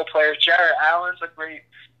great role players. Jarrett Allen's a great.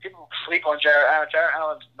 People sleep on Jarrett Allen. Jarrett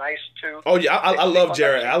Allen's nice too. Oh yeah, I love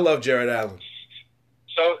Jarrett. I love Jarrett Allen.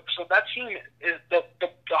 So that team is the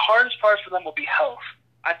hardest part for them will be health.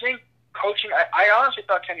 I think coaching. I honestly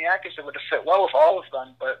thought Kenny Atkinson would have fit well with all of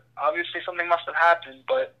them, but obviously something must have happened.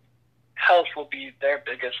 But health will be their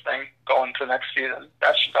biggest thing going to next season.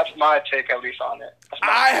 That's my take at least on it.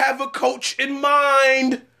 I have a coach in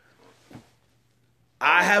mind.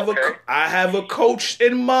 I have a coach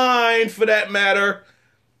in mind for that matter.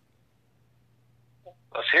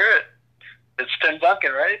 Let's hear it. It's Tim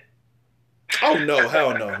Duncan, right? Oh no,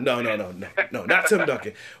 hell no, no, not Tim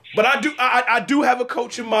Duncan. But I do have a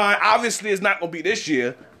coach in mind. Obviously, it's not gonna be this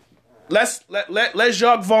year. Let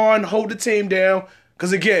Jacques Vaughn hold the team down.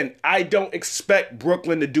 Because again, I don't expect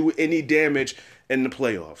Brooklyn to do any damage in the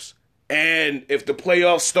playoffs. And if the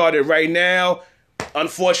playoffs started right now,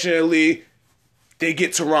 unfortunately, they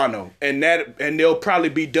get Toronto, and they'll probably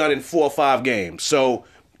be done in 4 or 5 games. So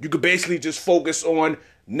you could basically just focus on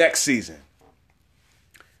next season.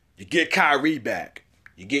 You get Kyrie back.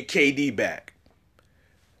 You get KD back.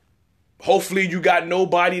 Hopefully you got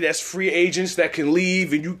nobody that's free agents that can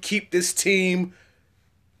leave, and you keep this team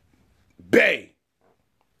bay.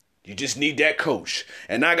 You just need that coach.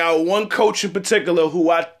 And I got one coach in particular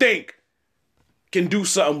who I think can do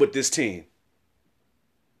something with this team.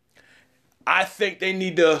 I think they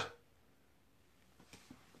need to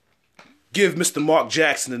give Mr. Mark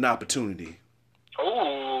Jackson an opportunity.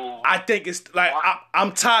 Oh. I think it's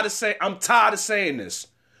I'm tired of saying this.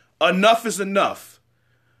 Enough is enough.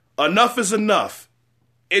 Enough is enough.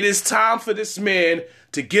 It is time for this man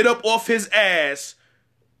to get up off his ass.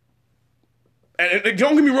 And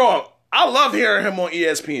don't get me wrong, I love hearing him on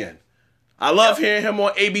ESPN. I love hearing him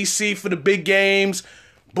on ABC for the big games,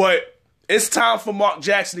 but it's time for Mark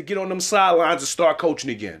Jackson to get on them sidelines and start coaching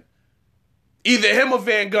again. Either him or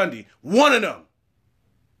Van Gundy. One of them.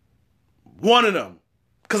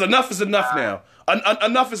 Because enough is enough now.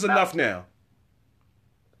 Enough is enough now.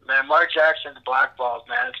 Man, Mark Jackson's blackballed,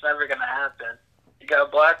 man. It's never going to happen. You got a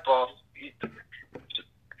blackball. It's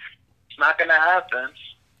not going to happen.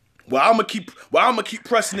 Well, I'm gonna keep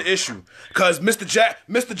pressing the issue because Mr.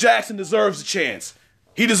 Jackson deserves a chance.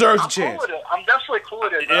 He deserves a chance. Cool with it. I'm definitely cool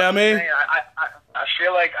with it. You know what I mean? I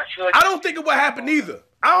feel like I don't think it will happen either.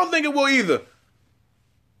 I don't think it will either.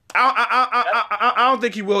 I don't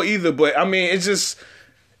think he will either. But I mean, it's just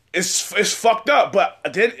it's fucked up.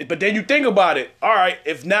 But then you think about it. All right,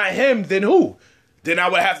 if not him, then who? Then I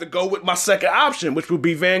would have to go with my second option, which would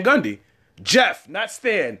be Van Gundy. Jeff, not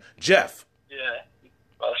Stan. Jeff. Yeah.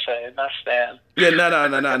 I'll say not Stan. Yeah, no,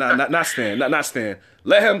 not Stan, not Stan.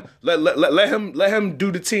 Let him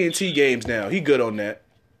do the TNT games now. He good on that.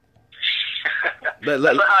 That's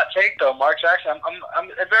a hot take though, Mark Jackson.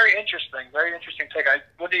 I'm very interesting take. I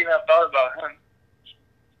wouldn't even have thought about him.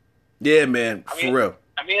 Yeah, man, for real.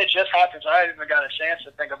 I mean, it just happens. I haven't even got a chance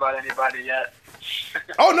to think about anybody yet.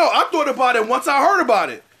 Oh no, I thought about it once I heard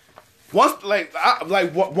about it. Once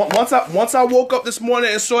I woke up this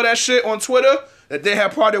morning and saw that shit on Twitter that they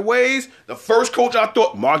had parted ways, the first coach I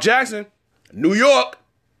thought, Mark Jackson, New York,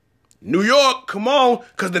 come on,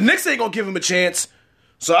 because the Knicks ain't gonna give him a chance.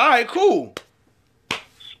 So all right, cool.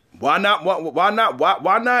 Why not? Why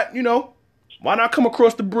not? You know, why not come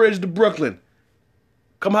across the bridge to Brooklyn?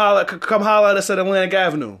 Come holler at us at Atlantic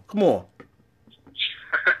Avenue. Come on.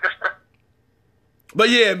 But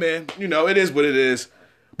yeah, man, you know, it is what it is.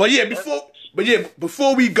 But yeah,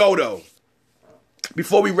 before we go though,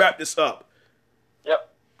 before we wrap this up.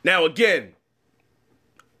 Yep. Now again,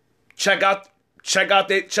 check out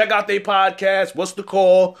their podcast. What's the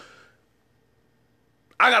call?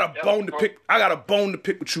 I got a bone to pick. I got a bone to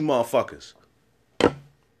pick with you motherfuckers.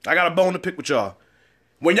 I got a bone to pick with y'all.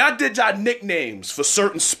 When y'all did y'all nicknames for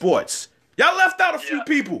certain sports, y'all left out a few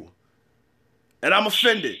people. And I'm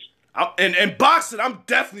offended. And boxing, I'm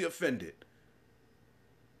definitely offended.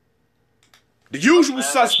 The usual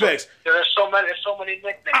suspects. There's so many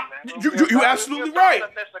nicknames, man. You absolutely right.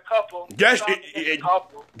 Missed a couple. Yes,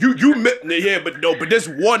 but there's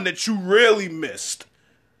one that you really missed.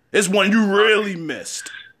 There's one you really missed.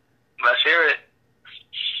 Let's hear it.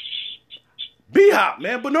 B-Hop,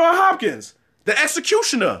 man, Bernard Hopkins, the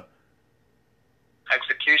executioner.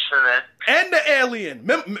 Executioner. And the alien.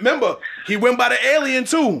 Remember, he went by the alien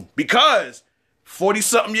too, because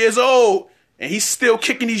 40-something years old, and he's still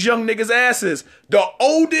kicking these young niggas' asses. The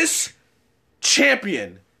oldest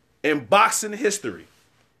champion in boxing history.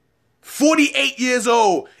 48 years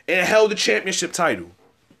old and held the championship title.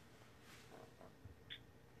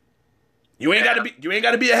 You ain't gotta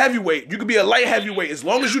be a heavyweight. You could be a light heavyweight as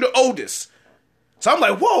long as you're the oldest. So I'm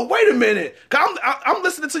like, whoa, wait a minute. I'm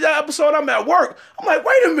listening to your episode. I'm at work. I'm like,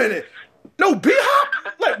 wait a minute. No,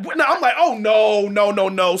 B-Hop? Like, no, I'm like, oh,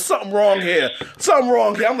 no. Something wrong here. I'm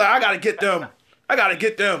like, I got to get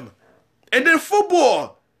them. And then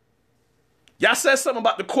football. Y'all said something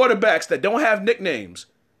about the quarterbacks that don't have nicknames.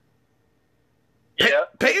 Yeah.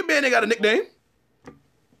 Peyton Manning got a nickname.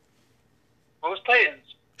 What was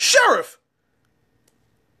Peyton's? Sheriff.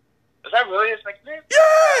 Is that really his nickname?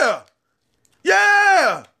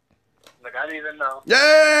 Yeah. Like, I didn't even know.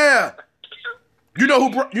 Yeah. You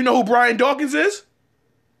know who Brian Dawkins is?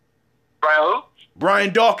 Brian who?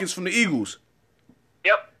 Brian Dawkins from the Eagles.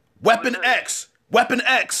 Yep. Weapon X. Ooh,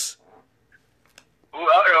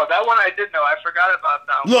 oh, that one I did know. I forgot about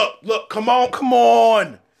that one. Look, come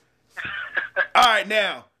on. All right,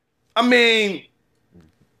 now. I mean,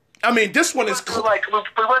 this one is we went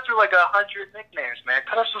through like 100 nicknames, man.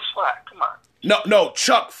 Cut us some slack. Come on. No,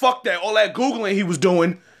 Chuck, fuck that. All that Googling he was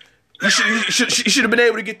doing. You should have been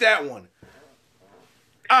able to get that one.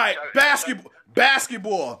 All right,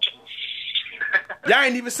 basketball. Y'all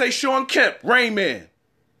ain't even say Sean Kemp, Rain Man.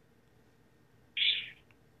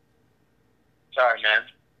 Sorry, man.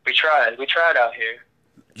 We tried out here.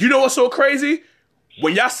 You know what's so crazy?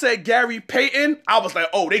 When y'all said Gary Payton, I was like,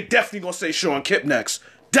 oh, they definitely gonna say Sean Kemp next.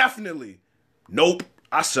 Definitely. Nope.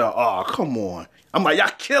 I said, oh, come on. I'm like, y'all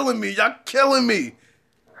killing me.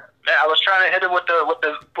 Man, I was trying to hit it with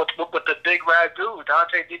the big ragu,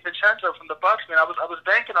 Dante DiVincenzo from the Bucks. Man, I was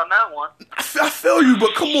banking on that one. I feel you,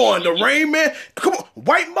 but come on, the Rain Man. Come on,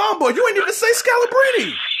 White Mamba. You ain't even say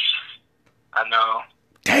Scalabrini. I know.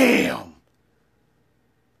 Damn.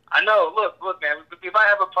 I know. Look, man. We might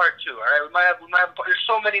have a part 2. All right, we might have a part. There's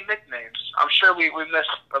so many nicknames. I'm sure we missed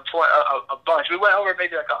a bunch. We went over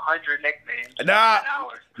maybe like 100 nicknames. Nah.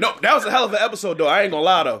 No, that was a hell of an episode, though. I ain't gonna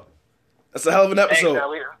lie, though. That's a hell of an episode.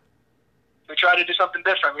 We try to do something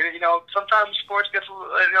different. Sometimes sports gets,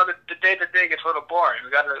 the day-to-day gets a little boring. We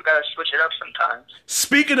gotta switch it up sometimes.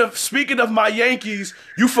 Speaking of my Yankees,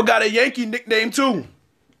 you forgot a Yankee nickname too.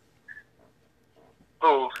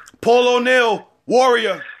 Who? Paul O'Neill,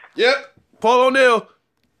 Warrior. Yep, Paul O'Neill.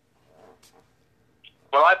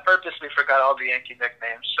 Well, I purposely forgot all the Yankee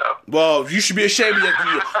nicknames, so. Well, you should be ashamed of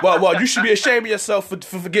you should be ashamed of yourself for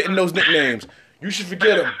forgetting those nicknames. You should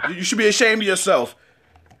forget them. You should be ashamed of yourself.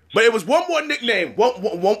 But it was one more nickname.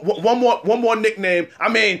 One more nickname. I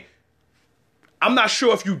mean, I'm not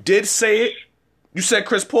sure if you did say it. You said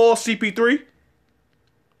Chris Paul, CP3?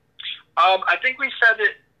 I think we said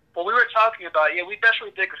it. Well, we were talking about, we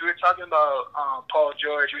definitely did, because we were talking about Paul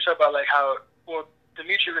George. We were talking about, like, how,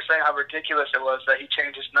 Dimitri was saying how ridiculous it was that he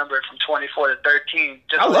changed his number from 24 to 13.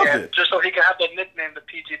 Just so he could have the nickname, the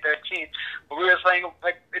PG-13. But we were saying,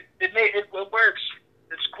 like, it works.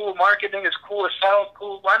 It's cool marketing. It's cool. It sounds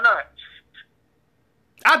cool. Why not?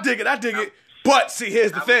 I dig it. But see,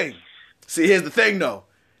 here's the thing, though.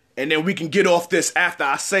 And then we can get off this after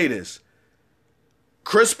I say this.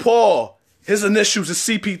 Chris Paul, his initials is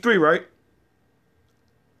CP3, right?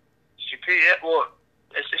 CP, yeah. Well,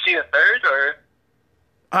 is he a third or?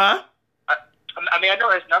 Huh? I mean, I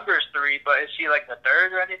know his number is 3, but is he like the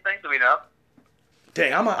third or anything? Do we know?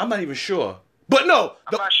 Dang, I'm not even sure. But no.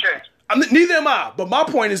 I'm not sure. Neither am I. But my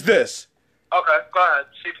point is this. Okay, go ahead.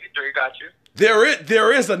 CP3, got you.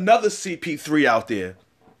 There is another CP3 out there.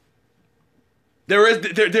 There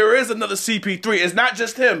is another CP3. It's not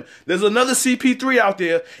just him. There's another CP3 out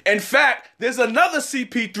there. In fact, there's another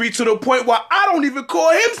CP3 to the point where I don't even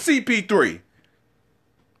call him CP3.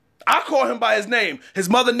 I call him by his name. His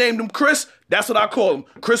mother named him Chris. That's what I call him,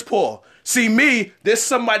 Chris Paul. See, me, there's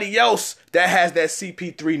somebody else that has that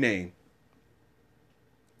CP3 name.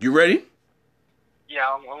 You ready?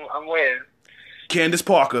 Yeah, I'm waiting. Candace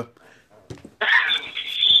Parker.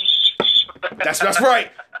 That's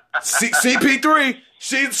right. CP3.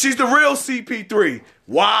 She's the real CP3.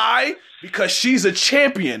 Why? Because she's a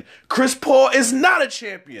champion. Chris Paul is not a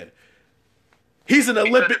champion. He's an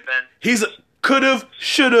Olympic. He's a could've,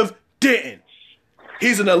 should've, didn't.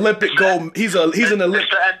 He's an Olympic gold. He's an Olympic.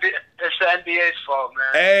 It's the NBA's fault,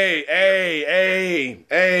 man. Hey.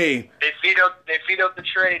 They vetoed the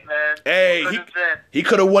trade, man. Hey, he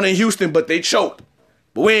could have won in Houston, but they choked.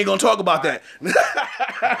 But we ain't gonna talk about that.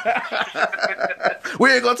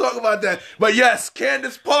 We ain't gonna talk about that. But yes,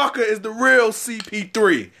 Candace Parker is the real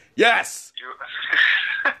CP3. Yes.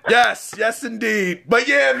 Yes, indeed. But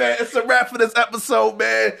yeah, man, it's a wrap for this episode,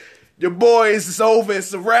 man. Your boys, it's over.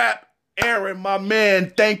 It's a wrap. Aaron, my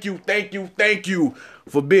man, thank you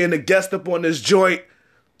for being a guest up on this joint.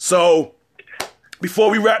 So, before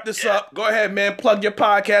we wrap this up, go ahead, man, plug your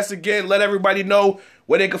podcast again. Let everybody know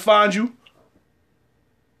where they can find you.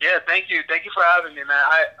 Yeah, thank you. Thank you for having me, man.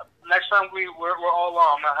 Next time we're all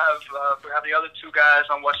on, we have the other two guys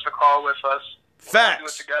on What's the Call with us. Facts. We'll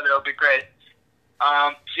do it together. It'll be great.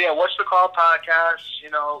 So yeah, What's the Call podcast. You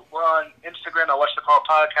know, we're on Instagram at What's the Call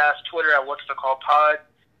podcast, Twitter at What's the Call pod.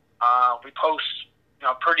 We post,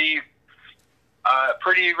 pretty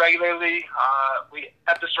regularly. We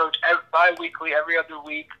episodes bi-weekly, every other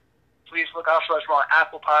week. Please look out for us. We're on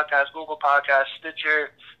Apple Podcasts, Google Podcasts,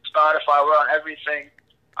 Stitcher, Spotify. We're on everything.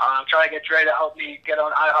 I'm trying to get Dre to help me get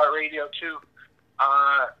on iHeartRadio too.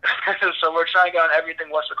 So we're trying to get on everything.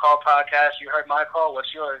 What's the Call podcast? You heard my call.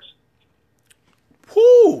 What's yours?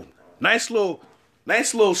 Whoo! Nice little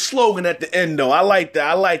slogan at the end, though. I like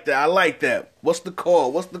that. What's the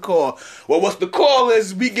call? Well, what's the call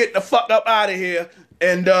is we get the fuck up out of here.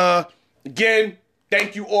 And again,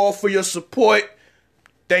 thank you all for your support.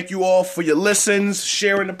 Thank you all for your listens,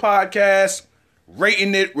 sharing the podcast,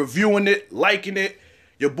 rating it, reviewing it, liking it.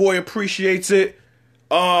 Your boy appreciates it.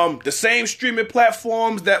 The same streaming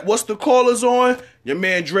platforms that What's the Call is on, your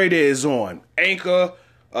man Dre Day is on. Anchor,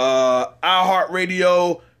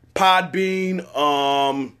 iHeartRadio, Podbean,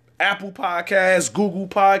 Apple Podcasts, Google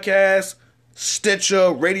Podcasts,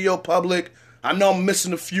 Stitcher, Radio Public. I know I'm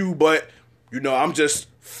missing a few, but, I'm just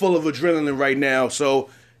full of adrenaline right now.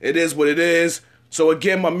 So it is what it is. So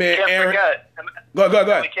again, my man Aaron. Go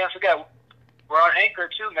ahead. We can't forget. We're on Anchor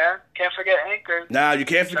too, man. Can't forget Anchor. Nah, you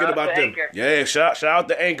can't forget about them. Anchor. Yeah, shout out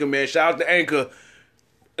to Anchor, man. Shout out to Anchor.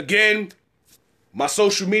 Again, my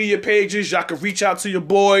social media pages, y'all can reach out to your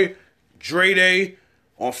boy, Dre Day,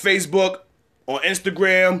 on Facebook, on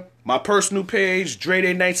Instagram, my personal page, Dre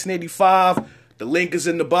Day 1985. The link is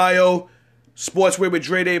in the bio. Sportswear with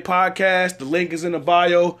Dre Day podcast. The link is in the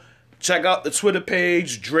bio. Check out the Twitter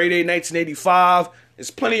page, Dre Day 1985. There's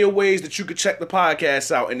plenty of ways that you can check the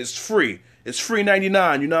podcast out, and it's free. It's free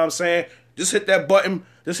 99, you know what I'm saying? Just hit that button,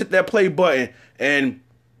 just hit that play button, and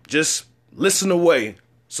just listen away.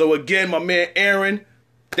 So again, my man Aaron,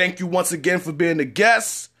 thank you once again for being the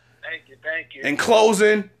guest. Thank you. In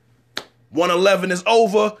closing, 111 is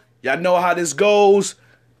over. Y'all know how this goes.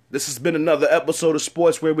 This has been another episode of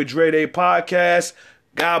Sportswear with Dre Day podcast.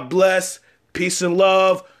 God bless. Peace and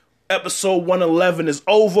love. Episode 111 is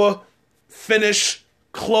over. Finish.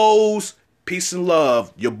 Close. Peace and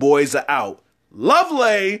love. Your boys are out.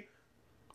 Lovely.